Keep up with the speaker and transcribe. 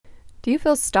Do you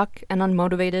feel stuck and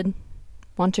unmotivated?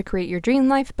 Want to create your dream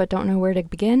life but don't know where to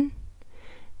begin?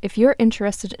 If you're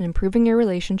interested in improving your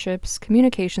relationships,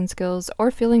 communication skills, or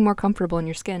feeling more comfortable in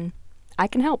your skin, I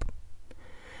can help.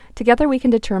 Together we can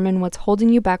determine what's holding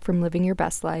you back from living your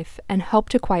best life and help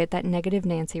to quiet that negative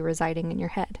Nancy residing in your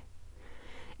head.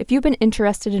 If you've been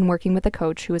interested in working with a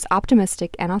coach who is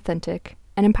optimistic and authentic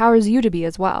and empowers you to be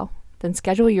as well, then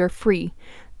schedule your free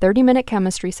 30-minute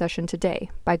chemistry session today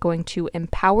by going to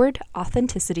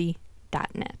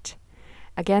empoweredauthenticity.net.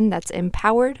 Again, that's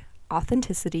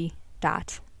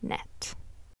empoweredauthenticity.net.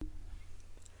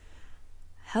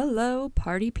 Hello,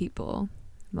 party people.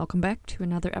 Welcome back to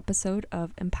another episode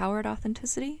of Empowered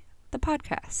Authenticity, the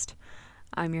podcast.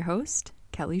 I'm your host,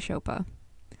 Kelly Chopa.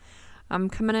 I'm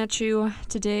coming at you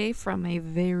today from a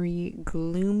very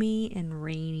gloomy and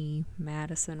rainy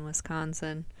Madison,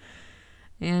 Wisconsin.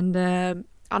 And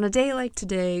on a day like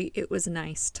today, it was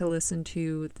nice to listen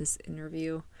to this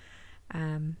interview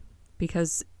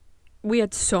because we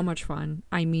had so much fun.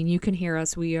 I mean, you can hear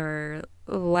us. We are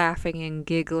laughing and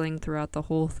giggling throughout the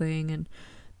whole thing and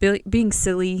being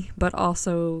silly, but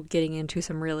also getting into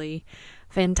some really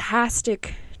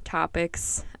fantastic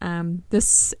topics.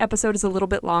 This episode is a little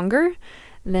bit longer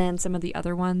than some of the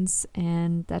other ones,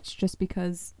 and that's just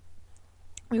because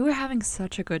we were having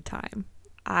such a good time.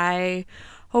 I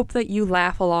hope that you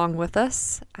laugh along with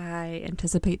us. I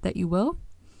anticipate that you will.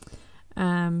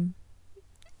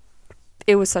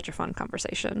 It was such a fun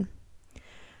conversation.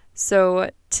 So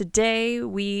today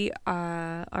we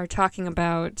are talking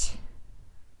about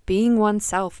being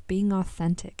oneself, being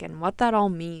authentic, and what that all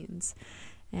means.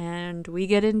 And we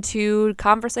get into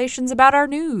conversations about our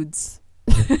nudes.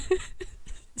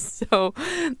 So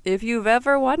if you've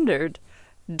ever wondered,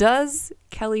 does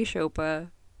Kelly Chopa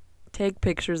take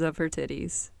pictures of her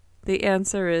titties? The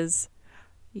answer is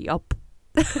yup.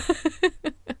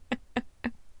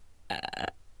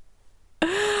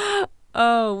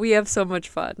 Oh, we have so much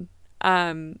fun.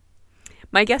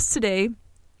 My guest today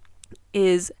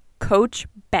is Coach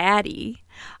Baddie,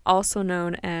 also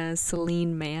known as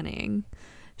Celine Manning.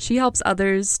 She helps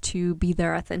others to be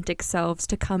their authentic selves,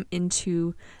 to come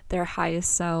into their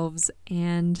highest selves,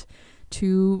 and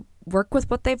to work with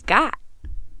what they've got.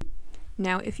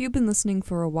 Now, if you've been listening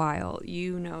for a while,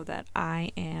 you know that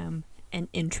I am an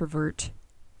introvert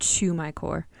to my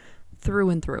core,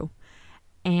 through and through.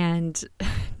 And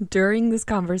during this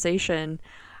conversation,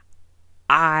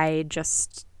 I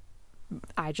just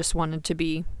wanted to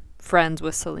be friends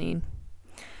with Celine.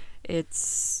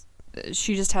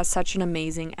 She just has such an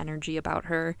amazing energy about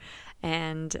her,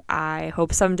 and I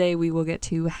hope someday we will get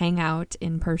to hang out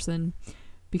in person,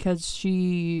 because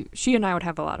she and I would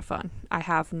have a lot of fun. I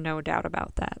have no doubt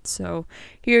about that. So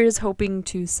here's hoping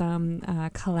to some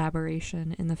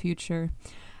collaboration in the future.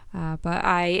 But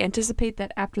I anticipate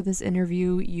that after this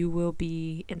interview, you will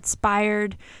be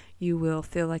inspired, you will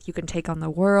feel like you can take on the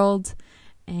world,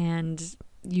 and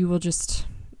you will just,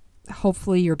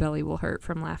 hopefully your belly will hurt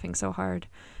from laughing so hard.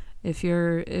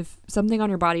 If something on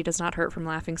your body does not hurt from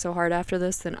laughing so hard after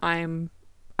this, then I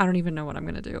don't even know what I'm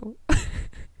going to do.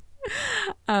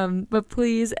 But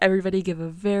please, everybody, give a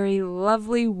very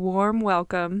lovely, warm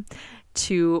welcome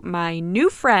to my new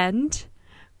friend,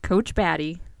 Coach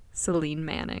Baddie, Celine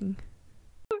Manning.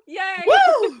 Yay!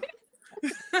 Woo!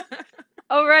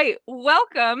 All right,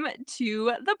 welcome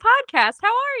to the podcast.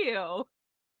 How are you?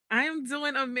 I am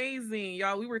doing amazing.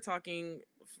 Y'all, we were talking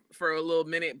for a little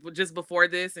minute just before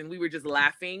this, and we were just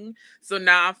laughing. So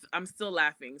now I'm still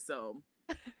laughing. So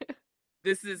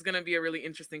this is going to be a really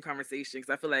interesting conversation,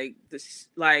 because I feel like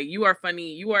you are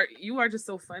funny. You are just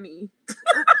so funny.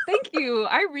 Thank you.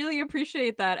 I really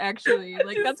appreciate that, actually.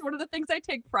 Like, that's one of the things I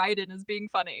take pride in, is being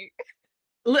funny.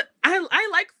 Look, I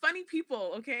like funny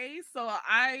people, okay? So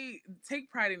I take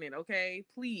pride in it, okay?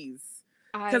 Please.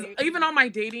 Because even on my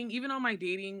dating,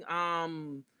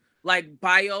 like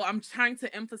bio, I'm trying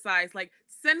to emphasize like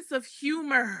sense of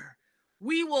humor.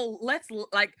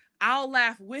 I'll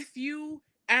laugh with you,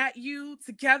 at you,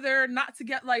 together, not to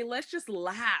get like, let's just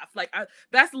laugh. Like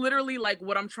that's literally like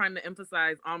what I'm trying to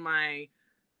emphasize on my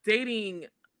dating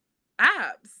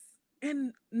apps.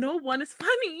 And no one is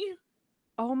funny.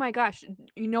 Oh my gosh.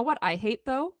 You know what I hate,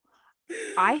 though?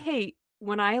 I hate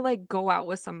when I like go out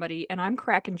with somebody and I'm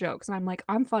cracking jokes and I'm like,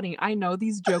 I'm funny. I know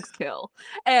these jokes kill.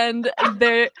 And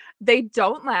they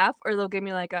don't laugh, or they'll give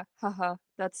me like a haha,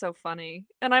 that's so funny.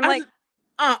 And I'm like,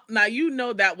 now you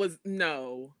know that was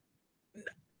no.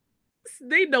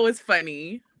 They know it's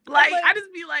funny. Like I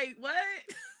just be like, what?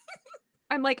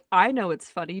 I'm like, I know it's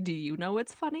funny. Do you know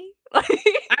it's funny?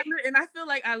 And I feel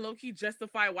like I low-key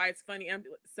justify why it's funny.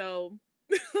 So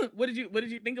What did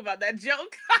you think about that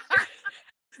joke?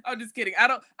 I'm just kidding. I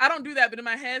don't do that, but in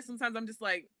my head sometimes I'm just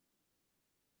like,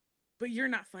 but you're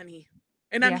not funny.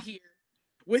 And I'm Yeah. here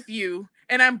with you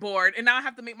and I'm bored and now I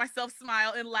have to make myself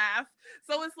smile and laugh.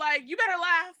 So it's like, you better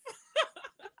laugh.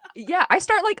 Yeah, I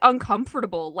start like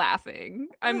uncomfortable laughing.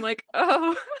 I'm like,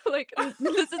 oh, like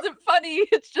this isn't funny.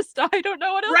 It's just I don't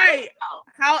know what else to Right. tell.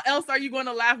 How else are you going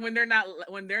to laugh when they're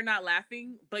not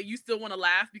laughing, but you still want to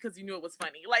laugh because you knew it was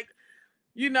funny? Like,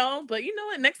 but you know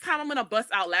what? Next time I'm gonna bust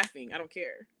out laughing. I don't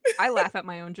care. I laugh at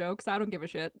my own jokes. I don't give a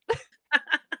shit.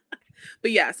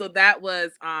 But yeah, so that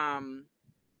was I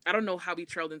don't know how we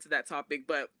trailed into that topic,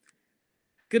 but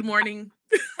good morning.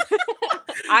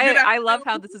 I love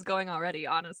how this is going already,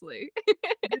 honestly.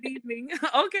 Good evening.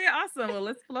 Okay, awesome. Well,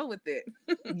 let's flow with it.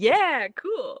 Yeah,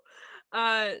 cool.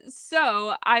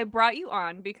 So I brought you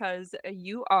on because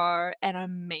you are an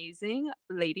amazing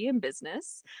lady in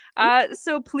business.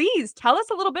 So please tell us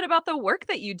a little bit about the work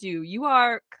that you do. You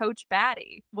are Coach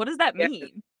Batty. What does that Yeah.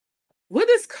 mean? What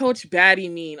does Coach Batty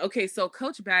mean? Okay, so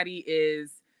Coach Batty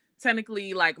is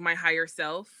technically like my higher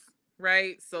self,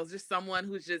 right? So just someone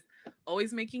who's just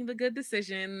always making the good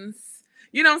decisions.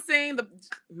 You know what I'm saying?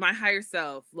 My higher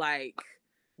self, like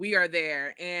we are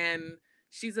there. And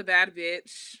she's a bad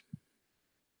bitch.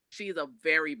 She's a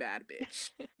very bad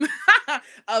bitch.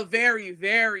 A very,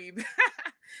 very bad.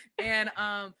 And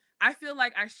I feel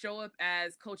like I show up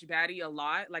as Coach Batty a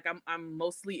lot. Like I'm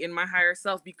mostly in my higher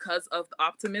self because of the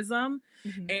optimism.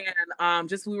 Mhm. And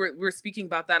just we were speaking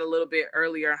about that a little bit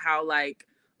earlier, how like,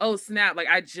 oh snap, like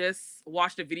I just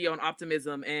watched a video on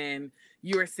optimism and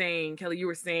you were saying, Kelly, you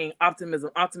were saying optimism.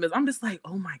 I'm just like,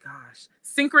 oh my gosh,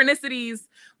 synchronicities.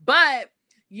 But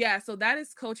yeah, so that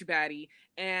is Coach Batty,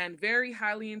 and very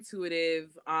highly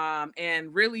intuitive,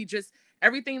 and really just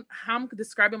everything how I'm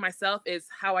describing myself is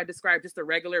how I describe just a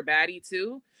regular baddie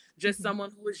too. Just Mhm.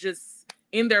 someone who is just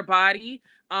in their body.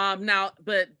 Now,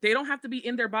 but they don't have to be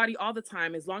in their body all the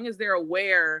time, as long as they're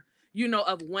aware,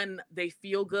 of when they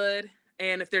feel good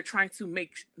and if they're trying to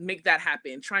make that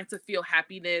happen, trying to feel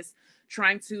happiness,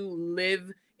 trying to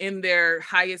live in their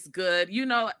highest good,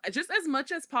 just as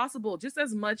much as possible, just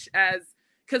as much as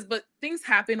but things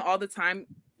happen all the time,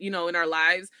 in our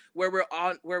lives where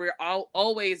we're all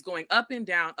always going up and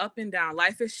down, up and down.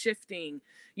 Life is shifting,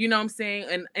 you know what I'm saying?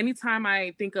 And anytime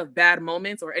I think of bad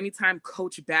moments, or anytime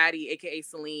Coach Batty, aka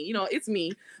Celine, it's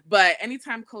me, but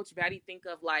anytime Coach Batty think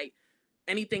of like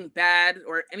anything bad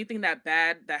or anything that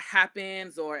bad that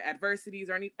happens or adversities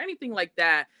or anything like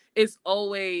that, it's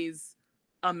always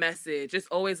a message. It's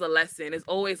always a lesson. It's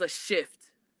always a shift.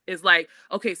 It's like,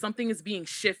 okay, something is being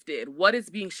shifted. What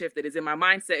is being shifted? Is it my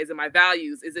mindset? Is it my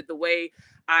values? Is it the way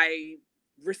I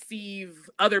receive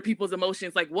other people's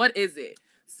emotions? Like, what is it?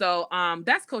 So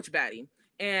that's Coach Batty.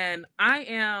 And I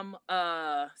am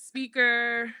a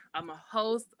speaker. I'm a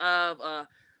host of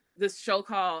this show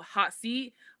called Hot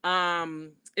Seat.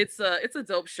 It's a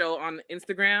dope show on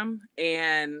Instagram,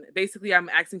 and basically I'm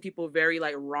asking people very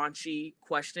like raunchy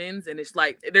questions, and it's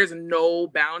like there's no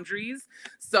boundaries.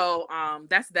 So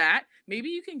that's that. Maybe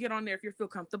you can get on there if you feel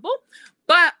comfortable.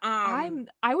 But I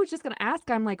was just gonna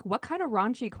ask, I'm like, what kind of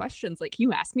raunchy questions? Like, can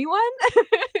you ask me one?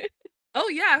 oh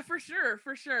yeah, for sure,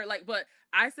 for sure. Like, but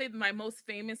I say my most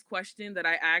famous question that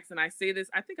I ask, and I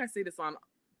think I say this on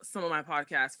some of my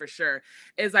podcasts for sure,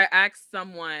 is I ask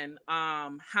someone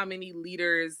how many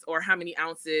liters or how many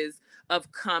ounces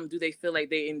of cum do they feel like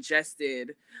they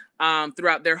ingested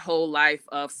throughout their whole life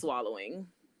of swallowing.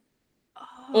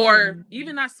 Or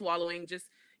even not swallowing, just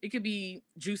it could be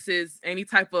juices, any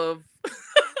type of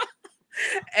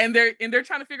and they're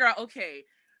trying to figure out, okay,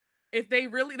 if they're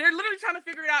literally trying to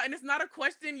figure it out, and it's not a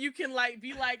question you can like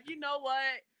be like, you know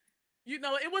what,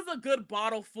 it was a good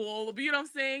bottle full, you know what I'm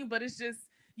saying? But it's just,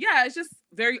 yeah, it's just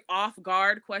very off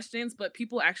guard questions, but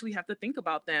people actually have to think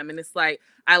about them, and it's like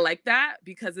I like that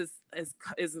because it's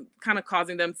kind of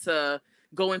causing them to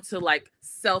go into like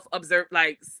self-observing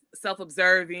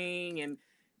and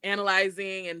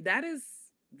analyzing, and that is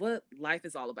what life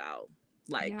is all about.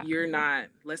 Like, Yeah.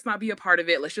 let's not be a part of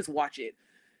it, let's just watch it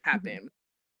happen.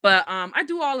 But I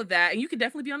do all of that, and you could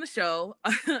definitely be on the show.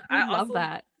 I love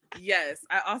that. Yes,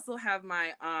 I also have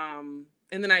my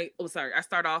and then I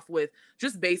start off with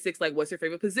just basics like what's your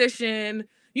favorite position,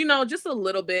 just a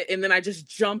little bit, and then I just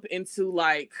jump into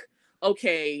like,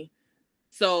 okay,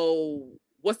 so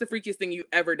what's the freakiest thing you've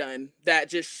ever done that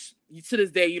just to this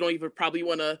day you don't even probably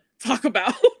want to talk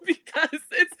about because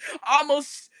it's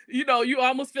almost, you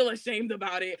almost feel ashamed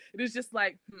about it. It is just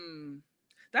like,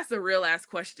 that's a real ass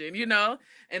question,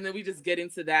 and then we just get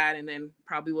into that, and then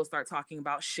probably we'll start talking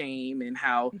about shame and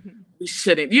how we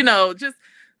shouldn't, just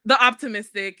the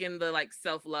optimistic and the like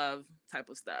self-love type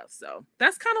of stuff. So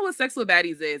that's kind of what Sex with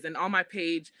Baddies is. And on my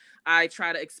page, I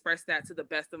try to express that to the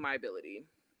best of my ability.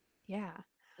 Yeah.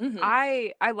 Mm-hmm.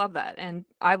 I love that, and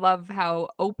I love how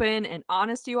open and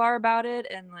honest you are about it,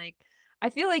 and like I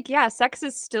feel like yeah, sex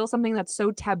is still something that's so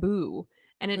taboo,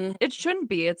 and Mm-hmm. it shouldn't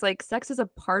be. It's like sex is a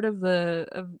part of the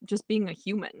of just being a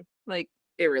human. Like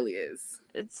It really is.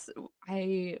 it's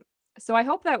I so I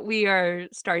hope that we are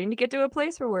starting to get to a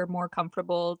place where we're more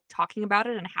comfortable talking about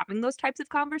it and having those types of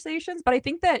conversations. But I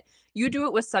think that you do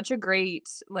it with such a great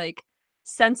like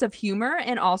sense of humor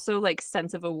and also like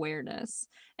sense of awareness.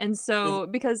 And Mm-hmm. so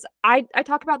because I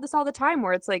talk about this all the time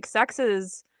where it's like sex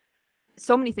is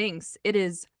so many things. It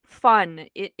is fun.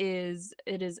 It is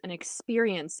an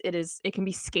experience. It can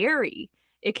be scary.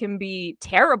 It can be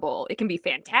terrible. It can be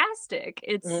fantastic.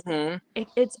 Mm-hmm.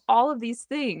 It's all of these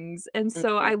things. And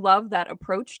so I love that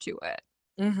approach to it.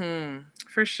 Mm-hmm.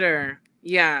 For sure.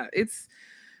 Yeah, it's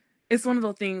one of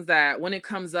those things that when it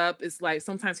comes up, it's like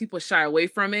sometimes people shy away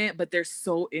from it, but they're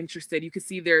so interested. You can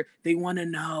see they want to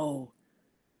know.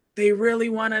 They really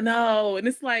want to know. And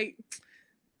it's like,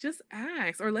 just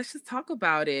ask or let's just talk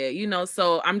about it,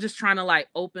 so I'm just trying to like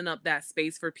open up that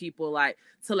space for people, like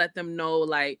to let them know,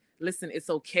 like, listen, it's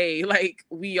okay. Like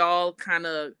we all kind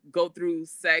of go through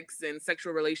sex and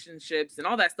sexual relationships and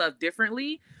all that stuff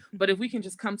differently, but if we can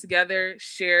just come together,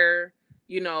 share,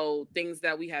 things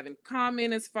that we have in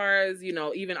common, as far as,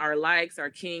 even our likes, our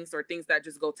kinks, or things that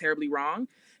just go terribly wrong,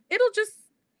 it'll just,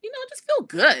 just feel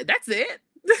good. That's it.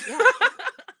 Yeah.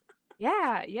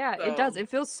 Yeah, yeah, it does. So It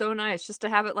feels so nice just to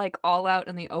have it like all out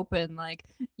in the open. Like,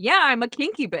 yeah, I'm a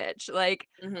kinky bitch. Like,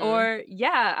 mhm, or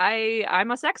yeah,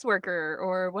 I'm a sex worker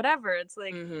or whatever. It's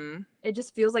like mhm. it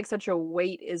just feels like such a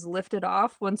weight is lifted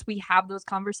off once we have those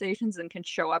conversations and can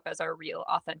show up as our real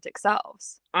authentic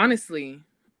selves. Honestly,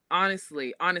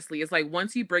 honestly, it's like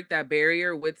once you break that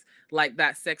barrier with like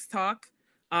that sex talk,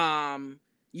 um,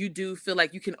 you do feel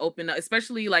like you can open up,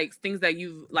 especially like things that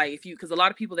you like, if you, because a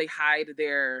lot of people, they hide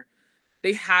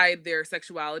their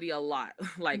sexuality a lot,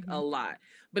 like a Hmm. lot.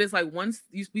 But it's like once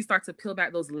we start to peel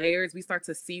back those layers, we start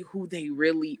to see who they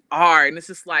really are, and it's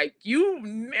just like, you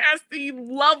nasty,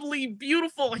 lovely,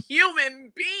 beautiful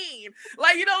human being.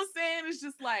 Like, you know what I'm saying? It's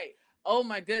just like, oh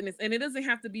my goodness. And it doesn't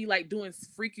have to be like doing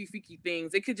freaky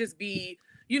things. It could just be,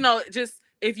 just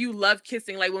if you love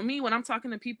kissing. Like when I'm talking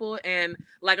to people and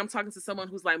like I'm talking to someone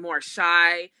who's like more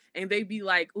shy and they be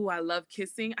like, oh, I love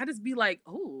kissing. I just be like,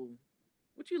 oh,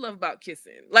 what you love about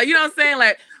kissing? Like, you know what I'm saying?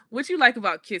 Like, what you like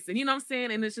about kissing? You know what I'm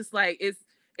saying? And it's just like,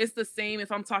 it's the same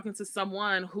if I'm talking to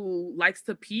someone who likes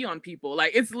to pee on people.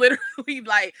 Like, it's literally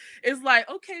like, it's like,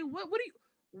 okay, what do you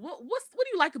what do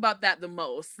you like about that the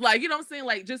most? Like, you know what I'm saying?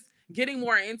 Like, just getting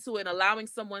more into it and allowing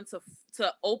someone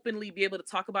to openly be able to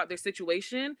talk about their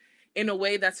situation in a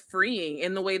way that's freeing,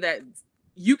 in the way that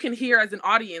you can hear as an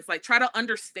audience. Like, try to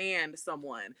understand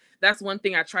someone. That's one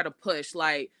thing I try to push.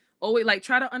 Like, always, like,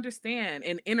 try to understand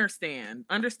and understand.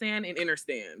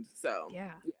 So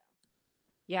Yeah.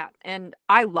 Yeah, and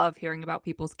I love hearing about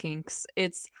people's kinks.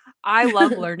 I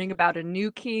love learning about a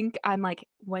new kink. I'm like,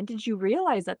 when did you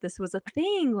realize that this was a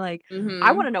thing? Like,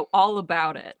 I want hmm to know all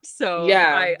about it. So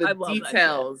yeah, the I love that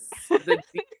shit.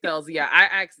 details. Yeah, I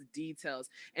ask details,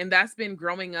 and that's been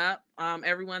growing up.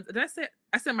 Everyone, did I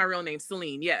said my real name,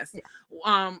 Celine? Yes. Yeah.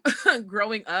 um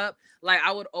Growing up, like,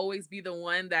 I would always be the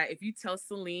one that if you tell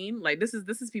Celine, like, this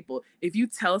is people, if you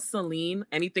tell Celine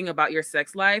anything about your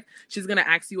sex life, she's gonna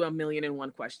ask you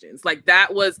 1,000,001 questions. Like,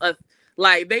 that was a,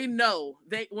 like, they know,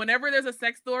 they, whenever there's a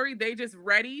sex story, they just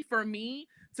ready for me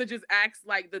to just ask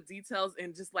like the details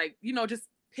and just like, just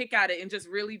pick at it and just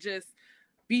really just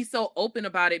be so open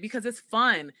about it, because it's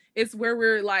fun. It's where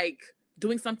we're like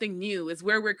doing something new. It's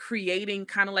where we're creating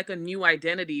kind of like a new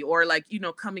identity, or like,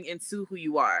 coming into who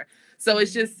you are. So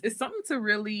it's Mhm. just, it's something to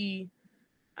really,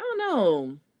 I don't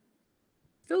know,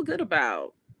 feel good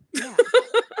about. Yeah.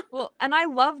 Well, and I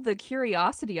love the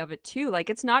curiosity of it too. Like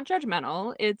it's not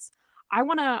judgmental. It's I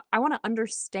want to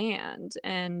understand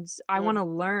and I want Mm. to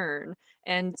learn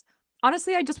and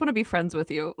honestly, I just want to be friends with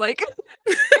you. Like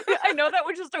I know that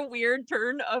was just a weird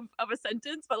turn of a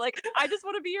sentence, but like I just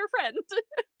want to be your friend.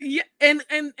 Yeah,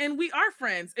 and we are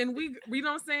friends, and we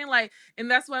know what I'm saying, like, and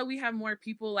that's why we have more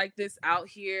people like this out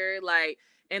here, like,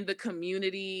 in the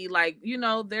community. Like,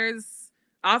 there's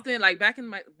often, like, back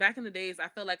in the days, I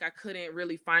felt like I couldn't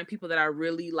really find people that I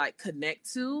really like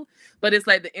connect to, but it's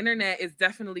like the internet is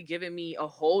definitely giving me a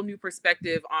whole new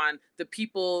perspective on the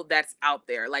people that's out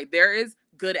there. Like, there is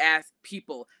good ass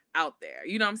people out there.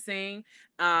 You know what I'm saying?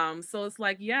 So it's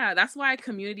like, yeah, that's why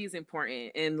community is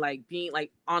important. And like being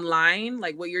like online,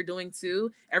 like what you're doing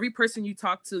too, every person you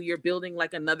talk to, you're building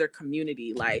like another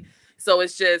community. Like, so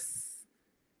it's just,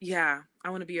 yeah, I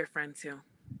want to be your friend too.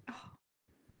 Oh,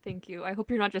 thank you. I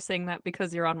hope you're not just saying that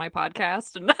because you're on my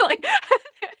podcast and like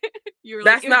you were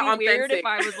like, That's it would not be weird if authentic.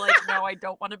 I was like, no, I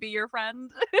don't want to be your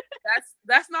friend.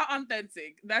 That's not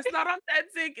authentic. That's not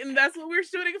authentic, and that's what we're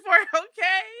shooting for.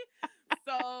 Okay.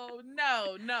 So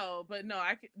no, but no,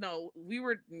 no. We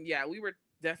were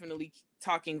definitely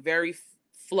talking very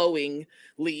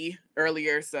flowingly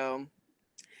earlier. So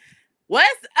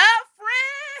what's up,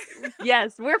 friend?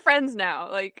 Yes, we're friends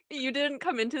now. Like you didn't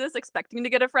come into this expecting to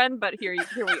get a friend, but here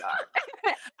we are.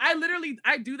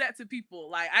 I do that to people.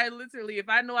 Like I literally, if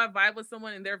I know I vibe with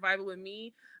someone and they're vibing with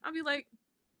me, I'll be like,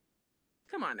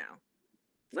 come on now.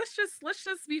 Let's just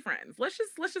be friends. Let's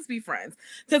just be friends.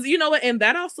 Because you know what? And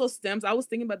that also stems, I was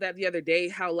thinking about that the other day,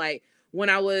 how like when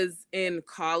I was in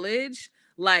college,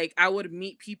 like I would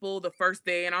meet people the first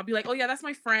day and I'll be like, oh yeah, that's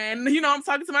my friend. You know, I'm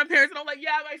talking to my parents and I'm like,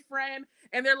 yeah, my friend.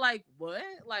 And they're like, what?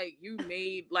 Like you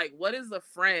made, like, what is a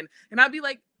friend? And I'll be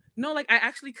like, no, like I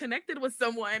actually connected with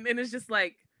someone. And it's just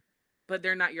like, but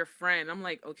they're not your friend. I'm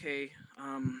like, okay,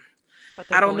 But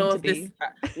I they're don't going know to if this be.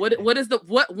 what is the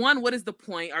what is the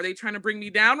point? Are they trying to bring me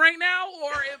down right now,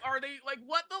 or are they like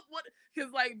what?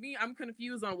 Because like me, I'm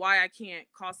confused on why I can't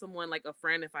call someone like a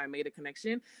friend if I made a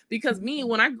connection. Because me,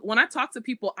 when I talk to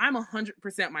people, I'm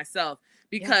 100% myself.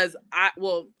 Because I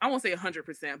won't say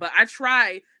 100%, but I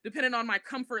try, depending on my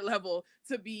comfort level,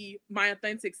 to be my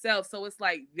authentic self. So it's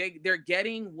like they're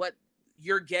getting what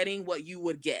you're getting, what you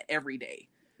would get every day.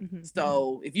 Mm-hmm.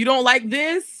 So if you don't like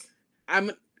this,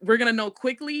 we're gonna know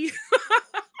quickly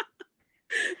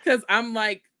because I'm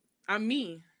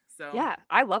me. So Yeah,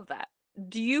 I love that.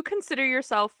 Do you consider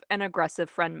yourself an aggressive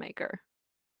friend maker?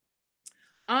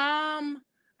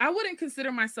 I wouldn't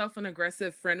consider myself an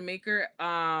aggressive friend maker.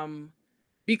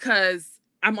 Because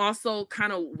I'm also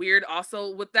kind of weird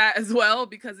also with that as well,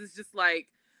 because it's just like,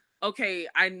 okay,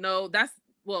 I know that's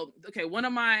okay. One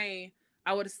of my,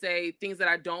 I would say, things that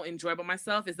I don't enjoy about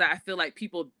myself is that I feel like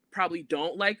people probably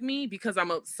don't like me because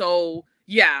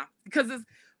because it's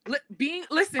I'm being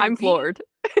floored.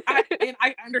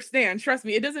 I understand. Trust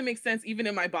me, it doesn't make sense even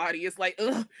in my body. It's like,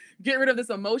 ugh, get rid of this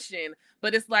emotion.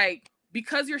 But it's like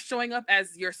because you're showing up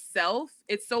as yourself,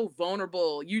 it's so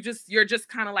vulnerable. You're just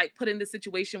kind of like put in this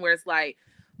situation where it's like,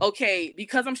 okay,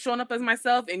 because I'm showing up as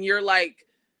myself, and you're like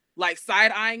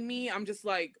side eyeing me. I'm just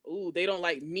like, ooh, they don't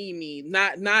like me.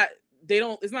 Not they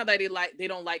don't. It's not that they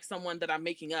don't like someone that I'm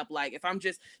making up. Like if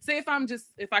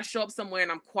I show up somewhere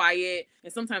and I'm quiet,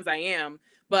 and sometimes I am,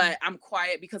 but I'm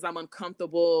quiet because I'm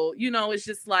uncomfortable. You know, it's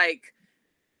just like,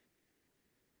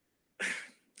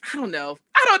 I don't know.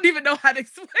 I don't even know how to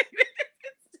explain it.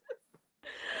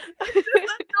 It's just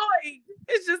annoying.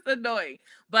 It's just annoying.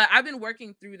 But I've been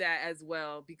working through that as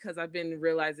well, because I've been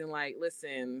realizing, like,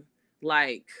 listen,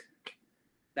 like,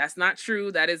 that's not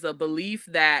true. That is a belief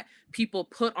that people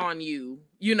put on you,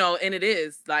 you know, and it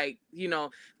is like, you know,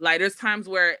 like there's times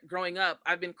where growing up,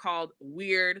 I've been called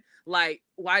weird. Like,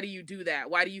 why do you do that?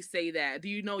 Why do you say that? Do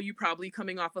you know you probably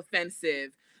coming off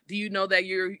offensive? Do you know that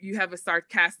you have a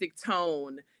sarcastic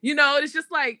tone? You know, it's just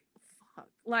like, fuck.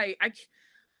 Like,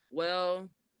 well,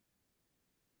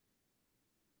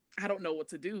 I don't know what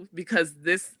to do, because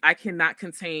I cannot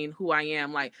contain who I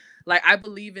am. Like I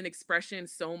believe in expression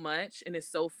so much, and it's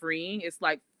so freeing. It's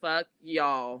like, fuck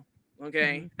y'all.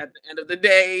 Okay. Mm-hmm. At the end of the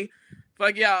day,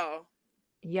 fuck y'all.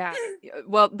 Yeah.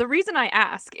 Well, the reason I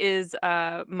ask is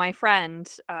my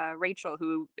friend, Rachel,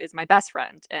 who is my best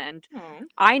friend. And Oh.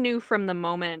 I knew from the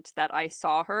moment that I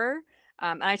saw her,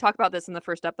 and I talk about this in the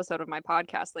first episode of my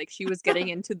podcast, like she was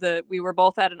getting we were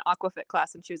both at an aquafit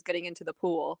class and she was getting into the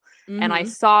pool. And I Mm-hmm.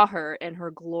 saw her and her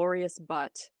glorious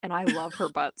butt. And I love her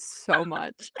butt so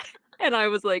much. And I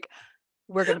was like,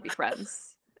 we're going to be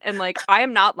friends. And like, I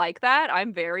am not like that.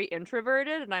 I'm very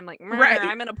introverted and I'm like, Right.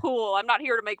 I'm in a pool. I'm not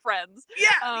here to make friends.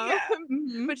 Yeah.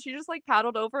 Mm-hmm. But she just like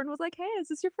paddled over and was like, hey, is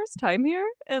this your first time here?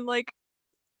 And like,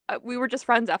 we were just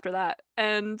friends after that.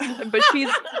 But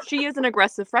she is an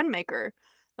aggressive friend maker.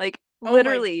 Like Oh my.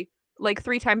 literally like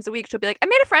 3 times a week, she'll be like, I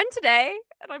made a friend today.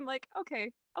 And I'm like,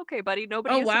 okay, buddy.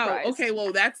 Nobody Oh is wow. surprised. Okay,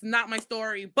 well, that's not my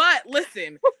story. But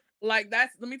listen, like let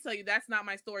me tell you, that's not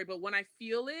my story. But when I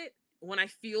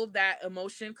feel that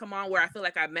emotion come on, where I feel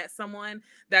like I met someone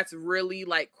that's really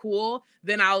like cool,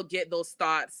 then I'll get those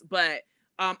thoughts. But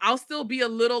I'll still be a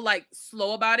little like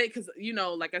slow about it, because, you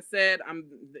know, like I said,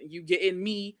 you get in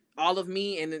me, all of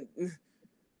me, and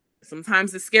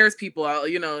Sometimes it scares people,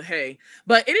 you know, hey,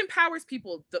 but it empowers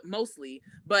people mostly,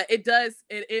 but it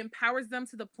empowers them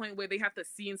to the point where they have to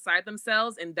see inside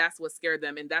themselves, and that's what scared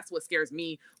them, and that's what scares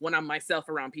me when I'm myself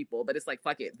around people. But it's like,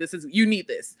 fuck it, you need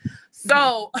this.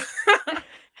 So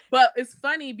but it's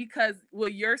funny because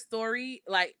with your story,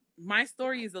 like my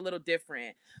story is a little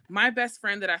different. My best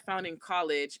friend that I found in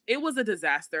college, it was a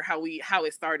disaster how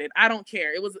it started. I don't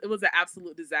care. It was an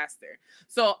absolute disaster.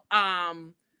 So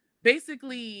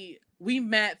basically we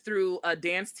met through a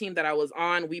dance team that I was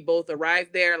on. We both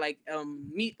arrived there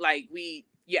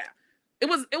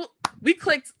we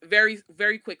clicked very,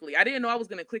 very quickly. I didn't know I was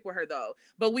going to click with her though,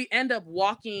 but we end up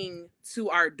walking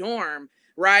to our dorm,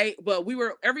 right? But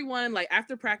everyone, like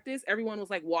after practice, everyone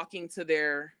was like walking to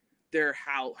their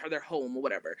house or their home or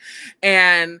whatever.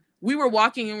 And we were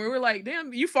walking and we were like,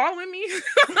 damn, you following me?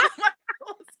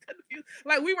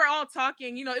 Like we were all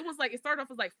talking, you know, it started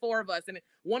off as like four of us, and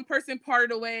one person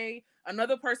parted away,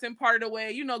 another person parted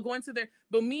away, you know, going to their,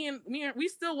 but we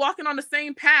still walking on the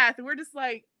same path, and we're just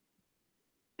like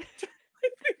figure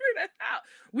that out.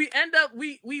 We end up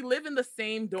we live in the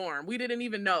same dorm. We didn't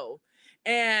even know.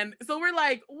 And so we're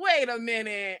like, wait a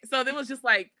minute. So it was just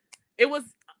like it was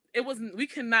we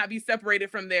cannot be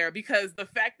separated from there, because the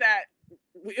fact that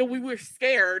we were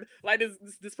scared, like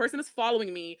this person is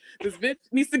following me, this bitch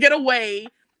needs to get away.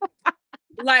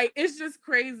 Like it's just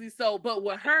crazy. So but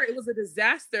with her, it was a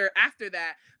disaster after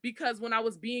that, because when I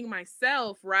was being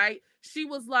myself, right, she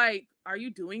was like, are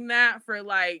you doing that for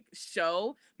like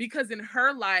show? Because in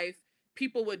her life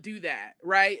people would do that,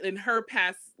 right, in her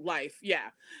past life. Yeah,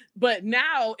 but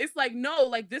now it's like, no,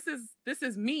 like this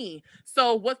is me.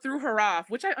 So what threw her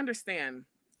off, which I understand,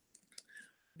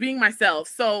 being myself.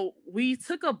 So we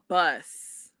took a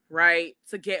bus, right,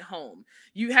 to get home.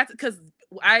 You had to, because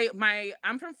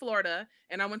I'm from Florida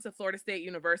and I went to Florida State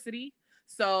University.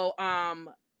 So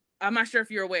I'm not sure if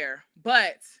you're aware,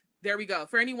 but there we go.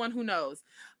 For anyone who knows,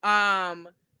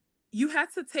 you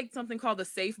had to take something called the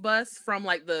safe bus from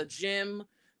like the gym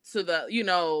to the, you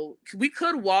know, we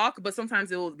could walk, but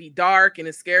sometimes it will be dark and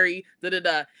it's scary,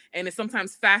 and it's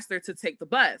sometimes faster to take the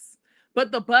bus.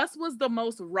 But the bus was the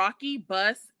most rocky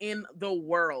bus in the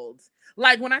world.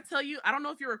 Like when I tell you, I don't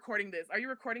know if you're recording this. Are you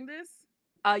recording this?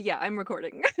 Yeah, I'm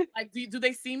recording. Like, do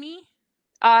they see me?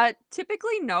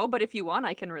 Typically no, but if you want,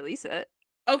 I can release it.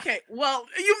 Okay, well,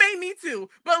 you may need to,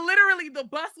 but literally the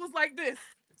bus was like this.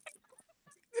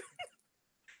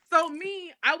 So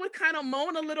I would kind of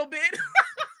moan a little bit.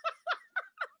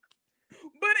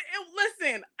 But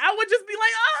listen, I would just be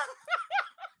like, oh.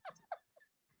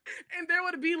 And there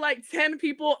would be like 10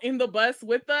 people in the bus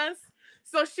with us.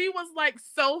 So she was like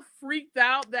so freaked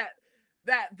out that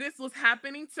this was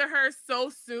happening to her so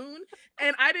soon.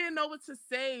 And I didn't know what to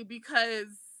say, because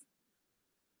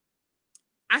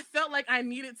I felt like I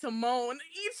needed to moan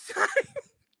each time.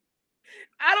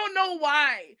 I don't know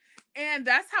why. And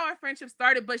that's how our friendship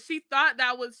started. But she thought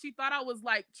I was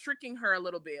like tricking her a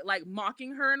little bit, like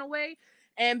mocking her in a way.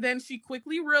 And then she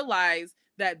quickly realized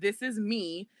that this is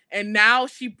me. And now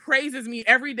she praises me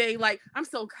every day. Like, I'm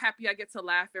so happy I get to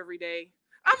laugh every day.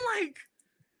 I'm like,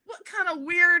 what kind of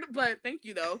weird, but thank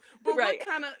you though. But right. What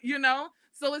kind of, you know?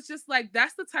 So it's just like,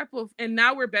 that's the type of, and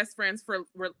now we're best friends for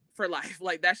life.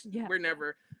 Like we're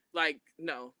never like,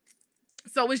 no.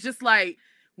 So it's just like,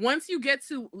 once you get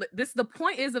to this, the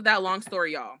point is of that long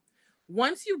story, y'all.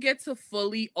 Once you get to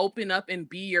fully open up and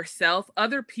be yourself,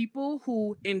 other people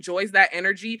who enjoys that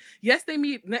energy, yes,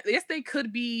 they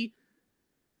could be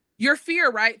your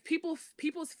fear, right?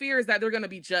 People's fear is that they're going to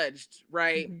be judged,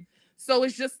 right? Mm-hmm. So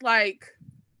it's just like,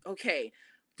 okay,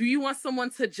 do you want someone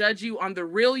to judge you on the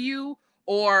real you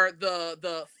or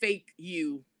the fake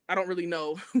you? I don't really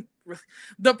know.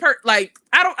 Like,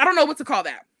 I don't know what to call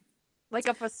that. Like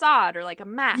a facade or like a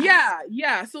mask.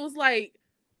 Yeah. So it's like,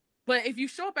 but if you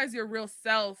show up as your real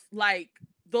self, like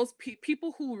those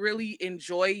people who really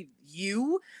enjoy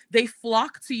you, they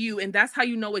flock to you, and that's how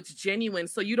you know it's genuine.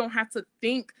 So you don't have to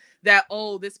think that,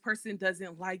 oh, this person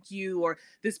doesn't like you or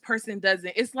this person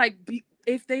doesn't. It's like,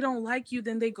 if they don't like you,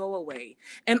 then they go away.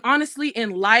 And honestly,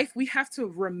 in life, we have to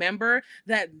remember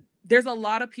that there's a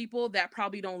lot of people that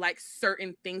probably don't like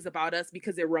certain things about us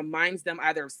because it reminds them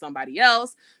either of somebody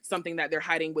else, something that they're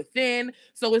hiding within.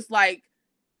 So it's like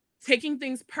taking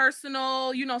things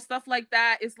personal, you know, stuff like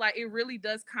that. It's like, it really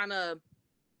does kind of,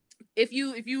 if you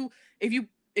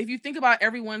think about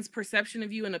everyone's perception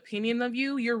of you and opinion of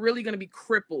you, you're really going to be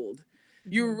crippled.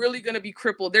 Mm-hmm. You're really going to be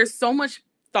crippled. There's so much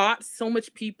thought, so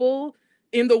much people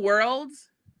in the world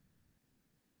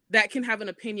that can have an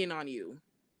opinion on you.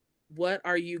 What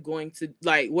are you going to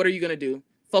like? What are you going to do?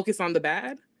 Focus on the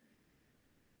bad?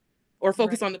 or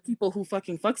focus Right. on the people who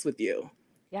fucking fucks with you.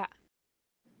 Yeah.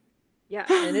 Yeah.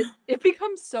 And it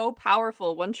becomes so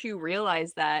powerful once you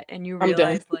realize that, and you I'm done.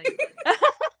 realize like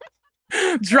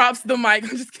Drops the mic.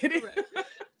 I'm just kidding.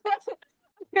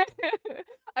 Right.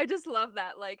 I just love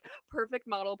that, like, perfect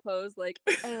model pose, like,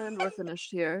 and we're finished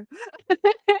here.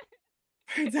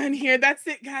 We're done here. That's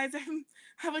it, guys.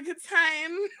 Have a good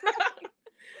time.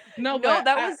 No, No, but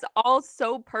that was all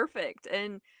so perfect.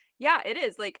 And yeah, it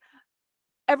is. Like,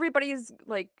 everybody's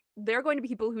like, there are going to be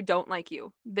people who don't like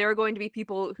you. There are going to be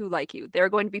people who like you. There are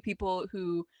going to be people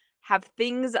who have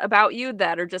things about you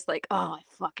that are just like, oh, I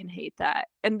fucking hate that.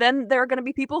 And then there are going to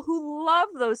be people who love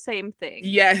those same things.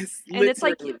 yes, And it's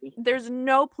like, literally. there's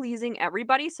no pleasing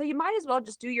everybody. So you might as well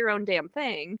just do your own damn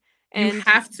thing. You And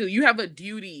have to. You have a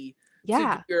duty to do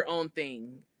yeah, your own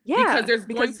thing. Because yeah, there's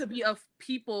going because to be a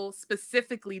people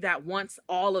specifically that wants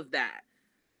all of that.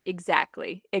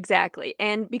 exactly, exactly.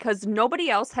 And because nobody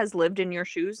else has lived in your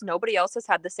shoes, nobody else has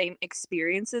had the same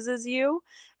experiences as you.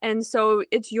 And so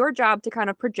it's your job to kind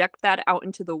of project that out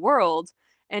into the world.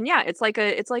 And yeah, it's like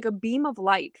a beam of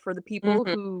light for the people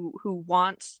Mm-hmm, who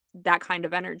want that kind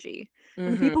of energy. And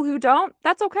the mm-hmm, people who don't,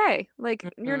 that's okay. Like,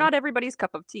 you're mm-hmm. not everybody's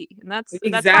cup of tea. And that's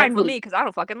fine with me Exactly. because I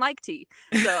don't fucking like tea.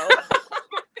 So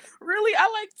Really, I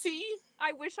like tea.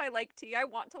 I wish I liked tea. I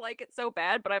want to like it so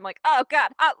bad, but I'm like, oh God,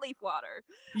 hot leaf water.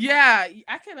 Yeah,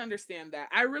 I can understand that.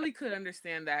 I really could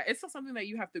understand that. It's still something that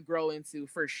you have to grow into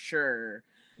for sure.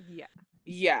 Yeah.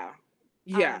 Yeah.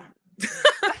 Yeah.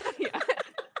 Um, yeah.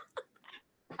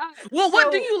 Well,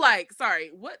 what do So, you like? Sorry.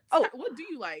 oh, What do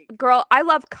you like? girl, I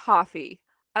love coffee.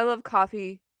 I love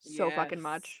coffee so Yes. fucking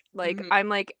much. Like, Mhm. I'm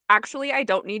like, actually, I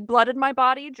don't need blood in my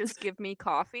body. Just give me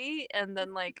coffee and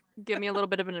then, like, give me a little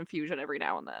bit of an infusion every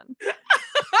now and then.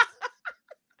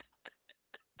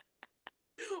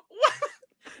 What?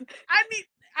 I need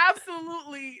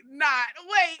absolutely not.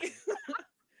 Wait.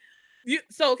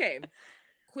 So okay.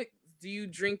 Quick, do you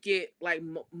drink it like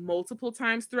multiple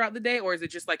times throughout the day, or is it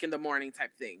just like in the morning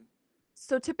type thing?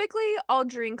 So typically I'll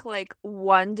drink like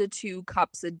 1 to 2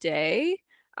 cups a day.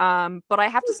 But I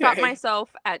have to stop Okay. myself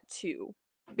at 2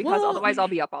 because Well, otherwise I'll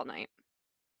be up all night.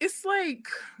 it's like,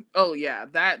 oh yeah,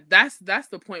 that's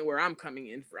the point where I'm coming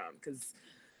in from, because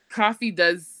coffee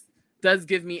does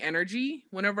give me energy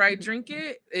whenever I Mhm. drink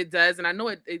it. It does, and I know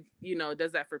it it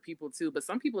does that for people too, but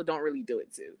some people don't really do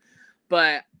it too.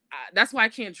 But that's why I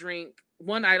can't drink.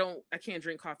 One, I can't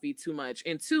drink coffee too much,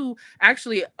 and two,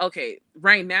 actually, okay,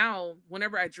 right now,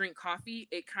 whenever I drink coffee,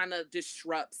 it kind of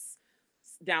disrupts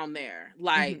down there,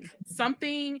 like Mhm.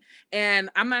 something, and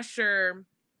I'm not sure.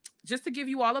 Just to give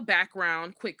you all a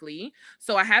background quickly,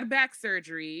 so I had back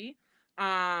surgery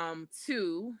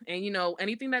too, and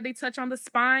anything that they touch on the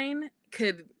spine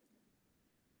could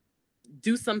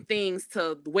do some things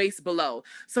to the waist below.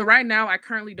 So right now I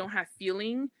currently don't have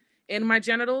feeling in my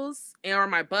genitals or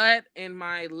my butt and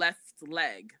my left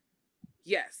leg.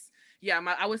 Yes. Yeah,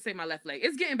 I would say my left leg.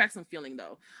 It's getting back some feeling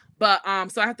though. But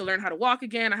so I have to learn how to walk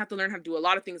again. I have to learn how to do a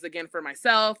lot of things again for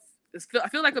myself. I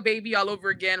feel like a baby all over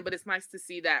again, but it's nice to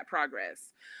see that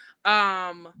progress.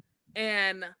 Um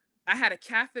and I had a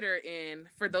catheter in.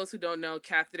 For those who don't know,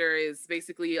 catheter is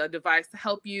basically a device to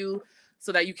help you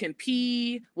so that you can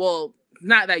pee. Well,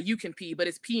 not that you can pee, but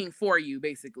it's peeing for you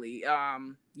basically.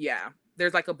 Yeah.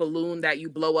 There's like a balloon that you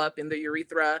blow up in the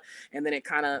urethra, and then it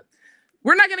kind of,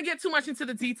 we're not going to get too much into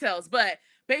the details, but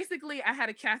basically I had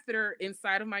a catheter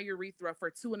inside of my urethra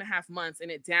for 2.5 months, and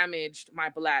it damaged my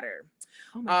bladder.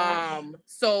 Oh my gosh.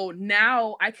 So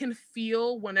now I can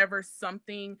feel whenever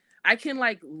something, I can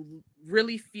like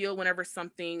really feel whenever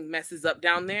something messes up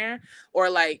down there, or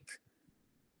like,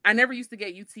 I never used to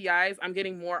get UTIs. I'm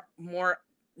getting more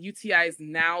UTIs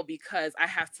now because I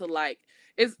have to like,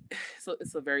 it's so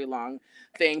it's a very long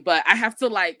thing, but I have to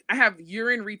like, I have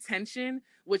urine retention,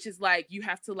 which is like you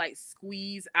have to like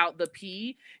squeeze out the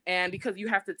pee, and because you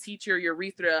have to teach your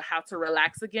urethra how to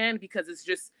relax again, because it's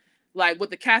just like with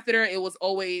the catheter, it was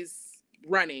always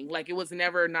running, like it was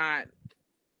never not,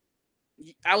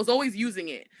 I was always using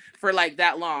it for like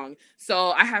that long.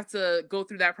 So I have to go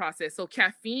through that process. So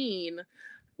caffeine,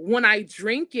 when I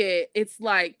drink it, it's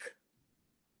like,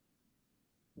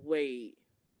 wait,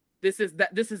 this is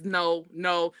no.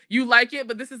 You like it,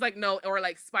 but this is like no, or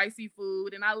like spicy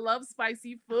food. And I love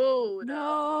spicy food.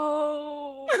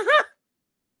 No.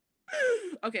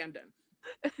 Okay, I'm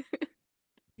done.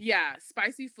 Yeah,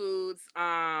 spicy foods.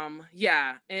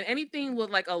 Yeah, and anything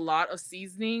with like a lot of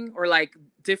seasoning or like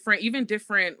even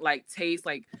different like taste,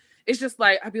 like it's just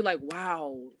like I'd be like,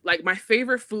 wow, like my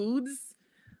favorite foods.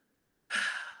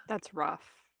 That's rough.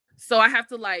 So I have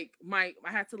to like I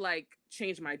had to like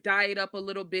change my diet up a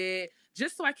little bit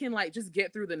just so I can like just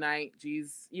get through the night.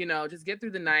 Geez, you know, just get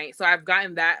through the night. So I've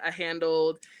gotten that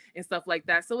handled and stuff like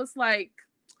that. So it's like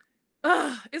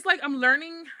I'm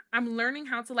learning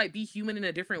how to like be human in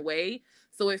a different way.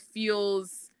 So it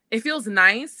feels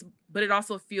nice, but it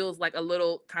also feels like a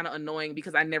little kind of annoying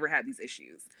because I never had these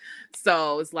issues.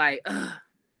 So it's like,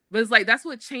 but it's like that's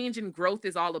what change and growth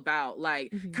is all about,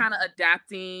 like kind of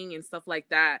adapting and stuff like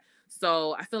that.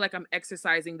 So I feel like I'm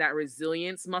exercising that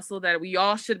resilience muscle that we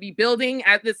all should be building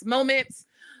at this moment.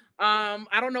 I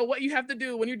don't know what you have to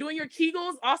do when you're doing your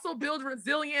Kegels, also build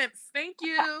resilience. Thank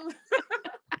you.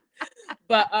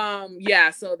 But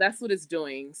yeah, so that's what it's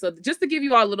doing. So just to give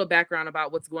you all a little background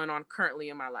about what's going on currently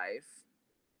in my life.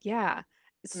 Yeah.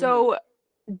 Mhm. So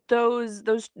those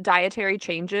dietary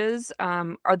changes,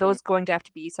 are those going to have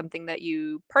to be something that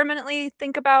you permanently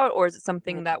think about, or is it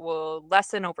something that will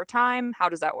lessen over time? How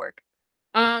does that work?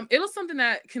 It was something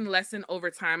that can lessen over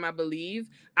time, I believe.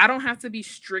 I don't have to be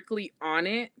strictly on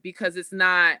it because it's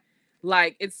not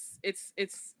like it's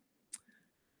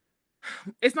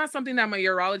not something that my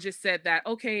urologist said that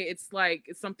okay, it's like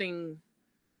it's something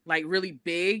like really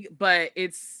big, but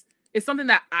it's something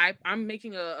that I'm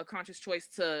making a conscious choice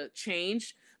to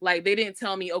change. Like they didn't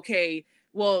tell me, okay,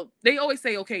 well, they always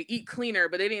say, okay, eat cleaner,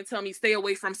 but they didn't tell me stay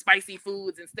away from spicy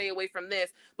foods and stay away from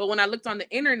this. But when I looked on the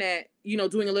internet, you know,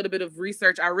 doing a little bit of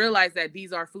research, I realized that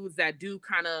these are foods that do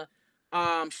kind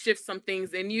of shift some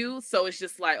things in you. So it's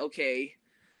just like, okay.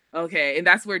 And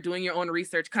that's where doing your own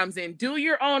research comes in. Do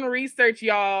your own research,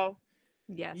 y'all.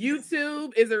 Yes.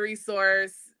 YouTube is a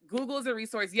resource. Google is a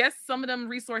resource. Yes, some of them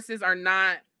resources are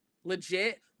not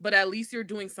legit, but at least you're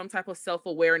doing some type of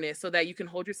self-awareness so that you can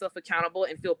hold yourself accountable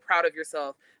and feel proud of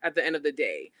yourself at the end of the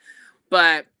day.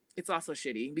 But it's also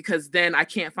shitty because then I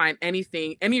can't find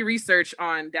any research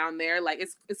on down there. Like they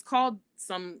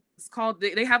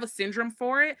have a syndrome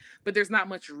for it, but there's not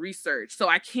much research. So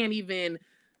I can't even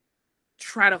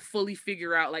try to fully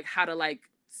figure out like how to like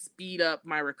speed up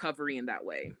my recovery in that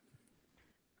way.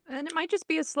 And it might just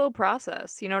be a slow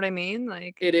process, you know what I mean?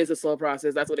 Like, It is a slow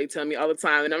process. That's what they tell me all the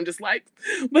time, and I'm just like,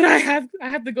 but I have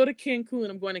to go to Cancun.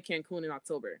 I'm going to Cancun in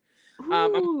October.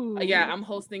 ooh. I'm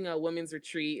hosting a women's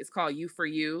retreat. It's called You for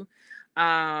You.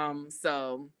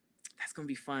 So that's gonna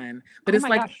be fun. But Oh it's my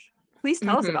like, gosh. Please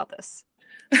tell us mhm. about this.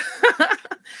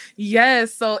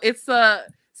 Yes. So it's a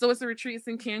retreat. It's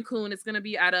in Cancun. It's gonna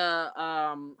be at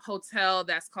a hotel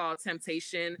that's called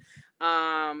Temptation.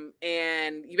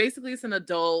 And you basically it's an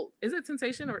adult. Is it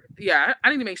Temptation or yeah?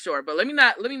 I need to make sure, but let me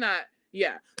not.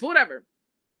 Yeah, but whatever.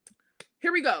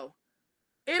 Here we go.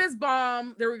 It is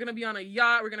bomb. We're gonna be on a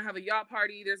yacht. We're gonna have a yacht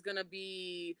party. There's gonna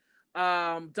be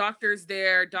doctors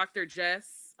there. Dr.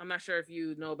 Jess. I'm not sure if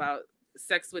you know about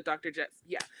Sex with Dr. Jess.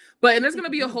 Yeah. But and there's gonna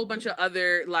be a whole bunch of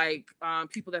other like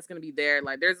people that's gonna be there.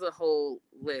 Like there's a whole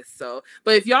list. So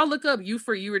but if y'all look up You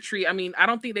for You retreat, I mean, I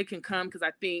don't think they can come because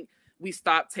I think we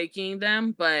stopped taking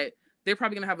them, but they're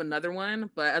probably gonna have another one.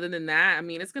 But other than that, I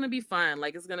mean it's gonna be fun.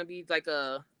 Like it's gonna be like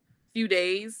a few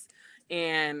days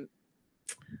and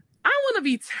I want to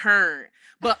be turned,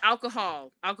 but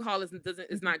alcohol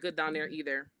is not good down there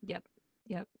either, Yep.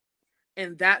 Yep.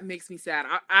 and that makes me sad.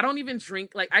 I don't even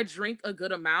drink like I drink a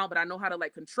good amount, but I know how to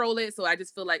like control it. So I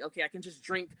just feel like okay, I can just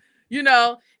drink, you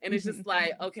know, and it's just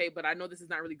like okay, but I know this is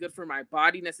not really good for my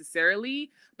body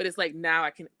necessarily, but it's like now I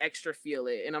can extra feel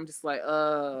it, and I'm just like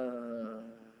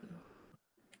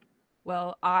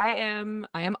Well, I am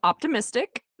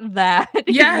optimistic that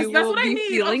yes, you that's will what I be need.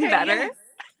 feeling Okay, better. yes,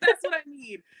 that's what I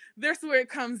need. That's where it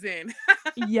comes in.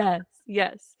 Yes,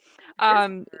 yes. It's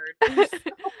Um, hard. It's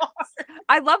so hard.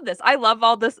 I love this. I love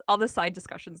all the side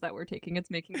discussions that we're taking. It's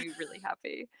making me really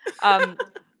happy.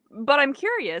 But I'm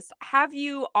curious, have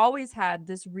you always had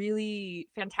this really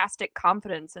fantastic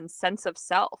confidence and sense of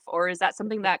self, or is that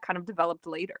something that kind of developed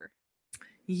later?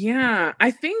 Yeah,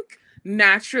 I think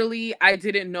naturally I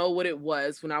didn't know what it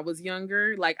was when I was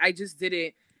younger. Like I just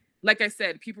didn't like I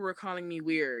said, people were calling me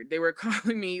weird. They were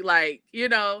calling me like, you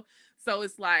know, so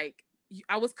it's like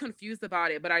I was confused about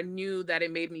it, but I knew that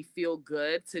it made me feel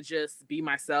good to just be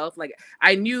myself. Like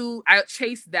I knew I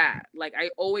chased that. Like I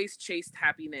always chased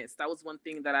happiness. That was one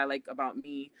thing that I like about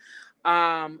me.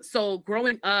 So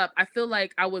growing up, I feel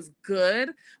like I was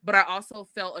good, but I also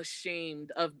felt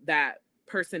ashamed of that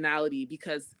personality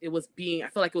because I feel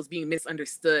like it was being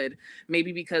misunderstood,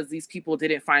 maybe because these people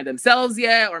didn't find themselves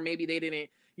yet, or maybe they didn't,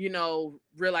 you know,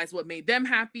 realize what made them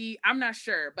happy. I'm not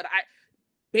sure, but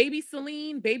baby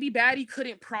Celine, baby Baddie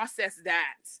couldn't process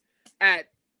that at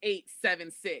 8,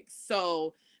 7, 6.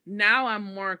 So now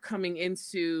I'm more coming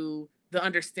into the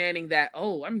understanding that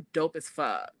oh, I'm dope as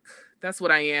fuck. That's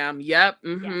what I am. Yep.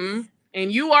 Yes.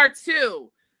 And you are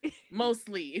too.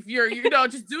 Mostly, if you're,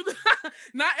 just do the.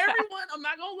 Not everyone. I'm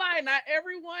not gonna lie. Not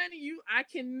everyone.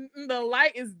 The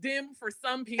light is dim for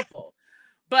some people,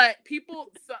 but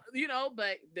people,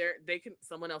 but they can.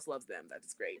 Someone else loves them.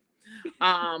 That's great.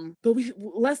 But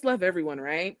let's love everyone,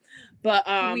 right? But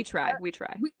we try. We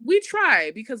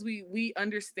try because we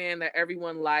understand that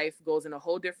everyone life goes in a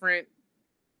whole different,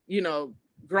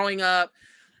 growing up,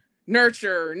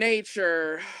 nurture,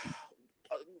 nature,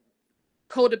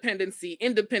 codependency,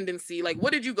 independency. Like,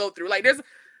 what did you go through? Like,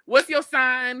 what's your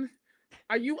sign?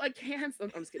 Are you a Cancer?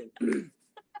 I'm just kidding.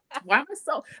 Why am I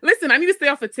so? Listen, I need to stay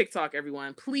off of TikTok,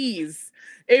 everyone. Please.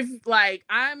 If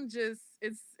I'm just,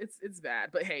 it's bad,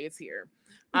 but hey, it's here.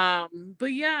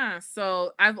 But yeah,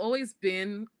 so I've always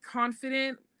been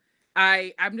confident.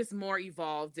 I'm just more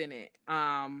evolved in it.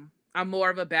 I'm more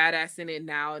of a badass in it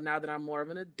now that I'm more of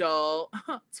an adult,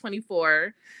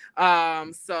 24. So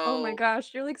oh my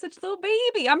gosh, you're like such a little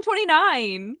baby. I'm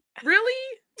 29.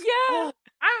 Really? Yeah. Oh,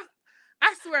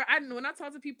 I swear, when I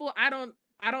talk to people, I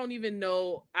don't even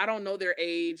know. I don't know their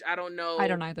age. I don't know. I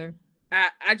don't either.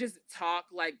 I just talk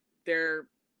like they're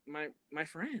my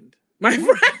friend. My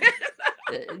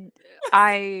friend.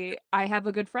 I have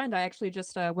a good friend. I actually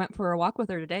just went for a walk with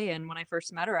her today, and when I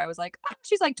first met her, I was like, oh,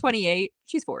 she's like 28.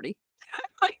 She's 40.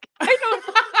 Like, I don't.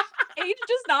 Age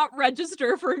does not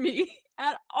register for me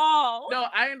at all. No,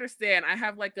 I understand. I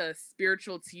have like a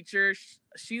spiritual teacher.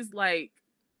 She's like,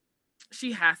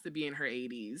 she has to be in her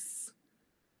 80s,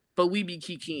 but we be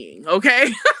kikiing,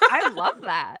 okay? I love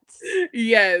that.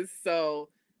 Yes. So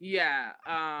yeah,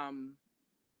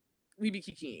 we be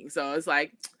kikiing. So it's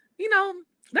like,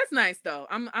 that's nice though.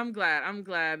 I'm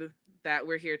glad that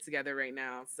we're here together right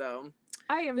now. So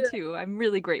I am too. I'm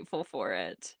really grateful for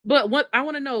it. But what I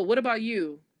want to know, what about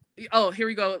you? Oh, here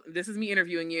we go. This is me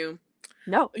interviewing you.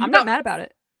 No, I'm not mad about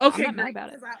it. Okay, I'm not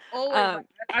mad about it.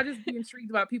 I just be intrigued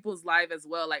about people's life as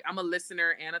well. Like, I'm a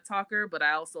listener and a talker, but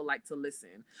I also like to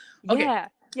listen. Okay.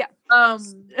 Yeah.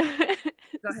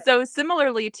 So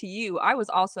similarly to you, I was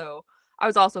also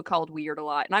called weird a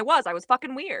lot, and I was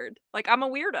fucking weird. Like, I'm a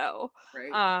weirdo.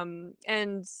 Right.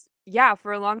 And yeah,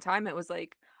 for a long time it was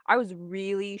like I was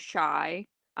really shy,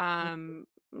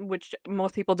 which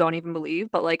most people don't even believe,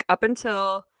 but like up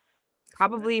until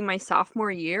probably my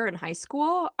sophomore year in high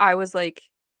school, I was like,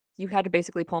 you had to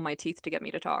basically pull my teeth to get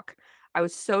me to talk. I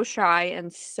was so shy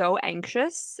and so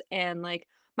anxious, and like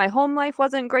my home life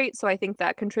wasn't great, so I think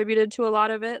that contributed to a lot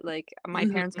of it. Like, my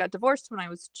parents got divorced when I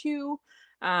was 2.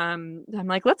 I'm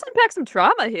like, let's unpack some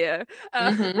trauma here.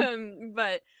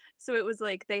 But so it was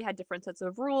like they had different sets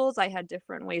of rules. I had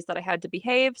different ways that I had to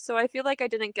behave. So I feel like I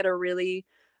didn't get a really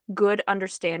good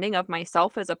understanding of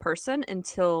myself as a person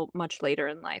until much later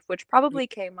in life, which probably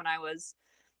came when I was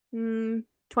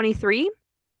 23.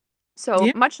 So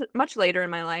Yeah. much later in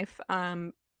my life.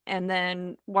 And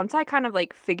then once I kind of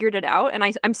like figured it out, and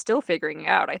I'm still figuring it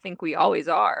out. I think we always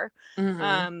are.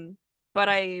 But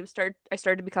I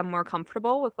started to become more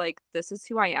comfortable with like, this is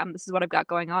who I am. This is what I've got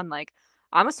going on. Like,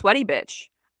 I'm a sweaty bitch.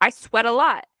 I sweat a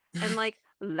lot. And like,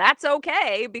 that's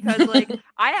okay, because like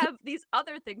I have these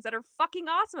other things that are fucking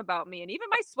awesome about me, and even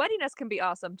my sweatiness can be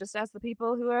awesome, just as the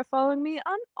people who are following me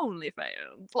on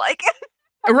OnlyFans. Like,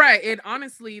 Right. And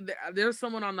honestly, there's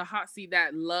someone on the hot seat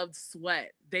that loved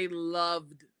sweat. They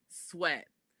loved sweat.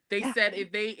 They said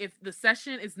if the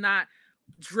session is not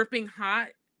dripping hot,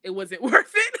 it wasn't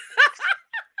worth it.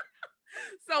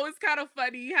 So it's kind of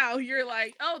funny how you're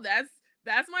like, oh,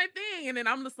 that's my thing. And then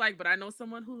I'm just like, but I know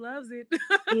someone who loves it.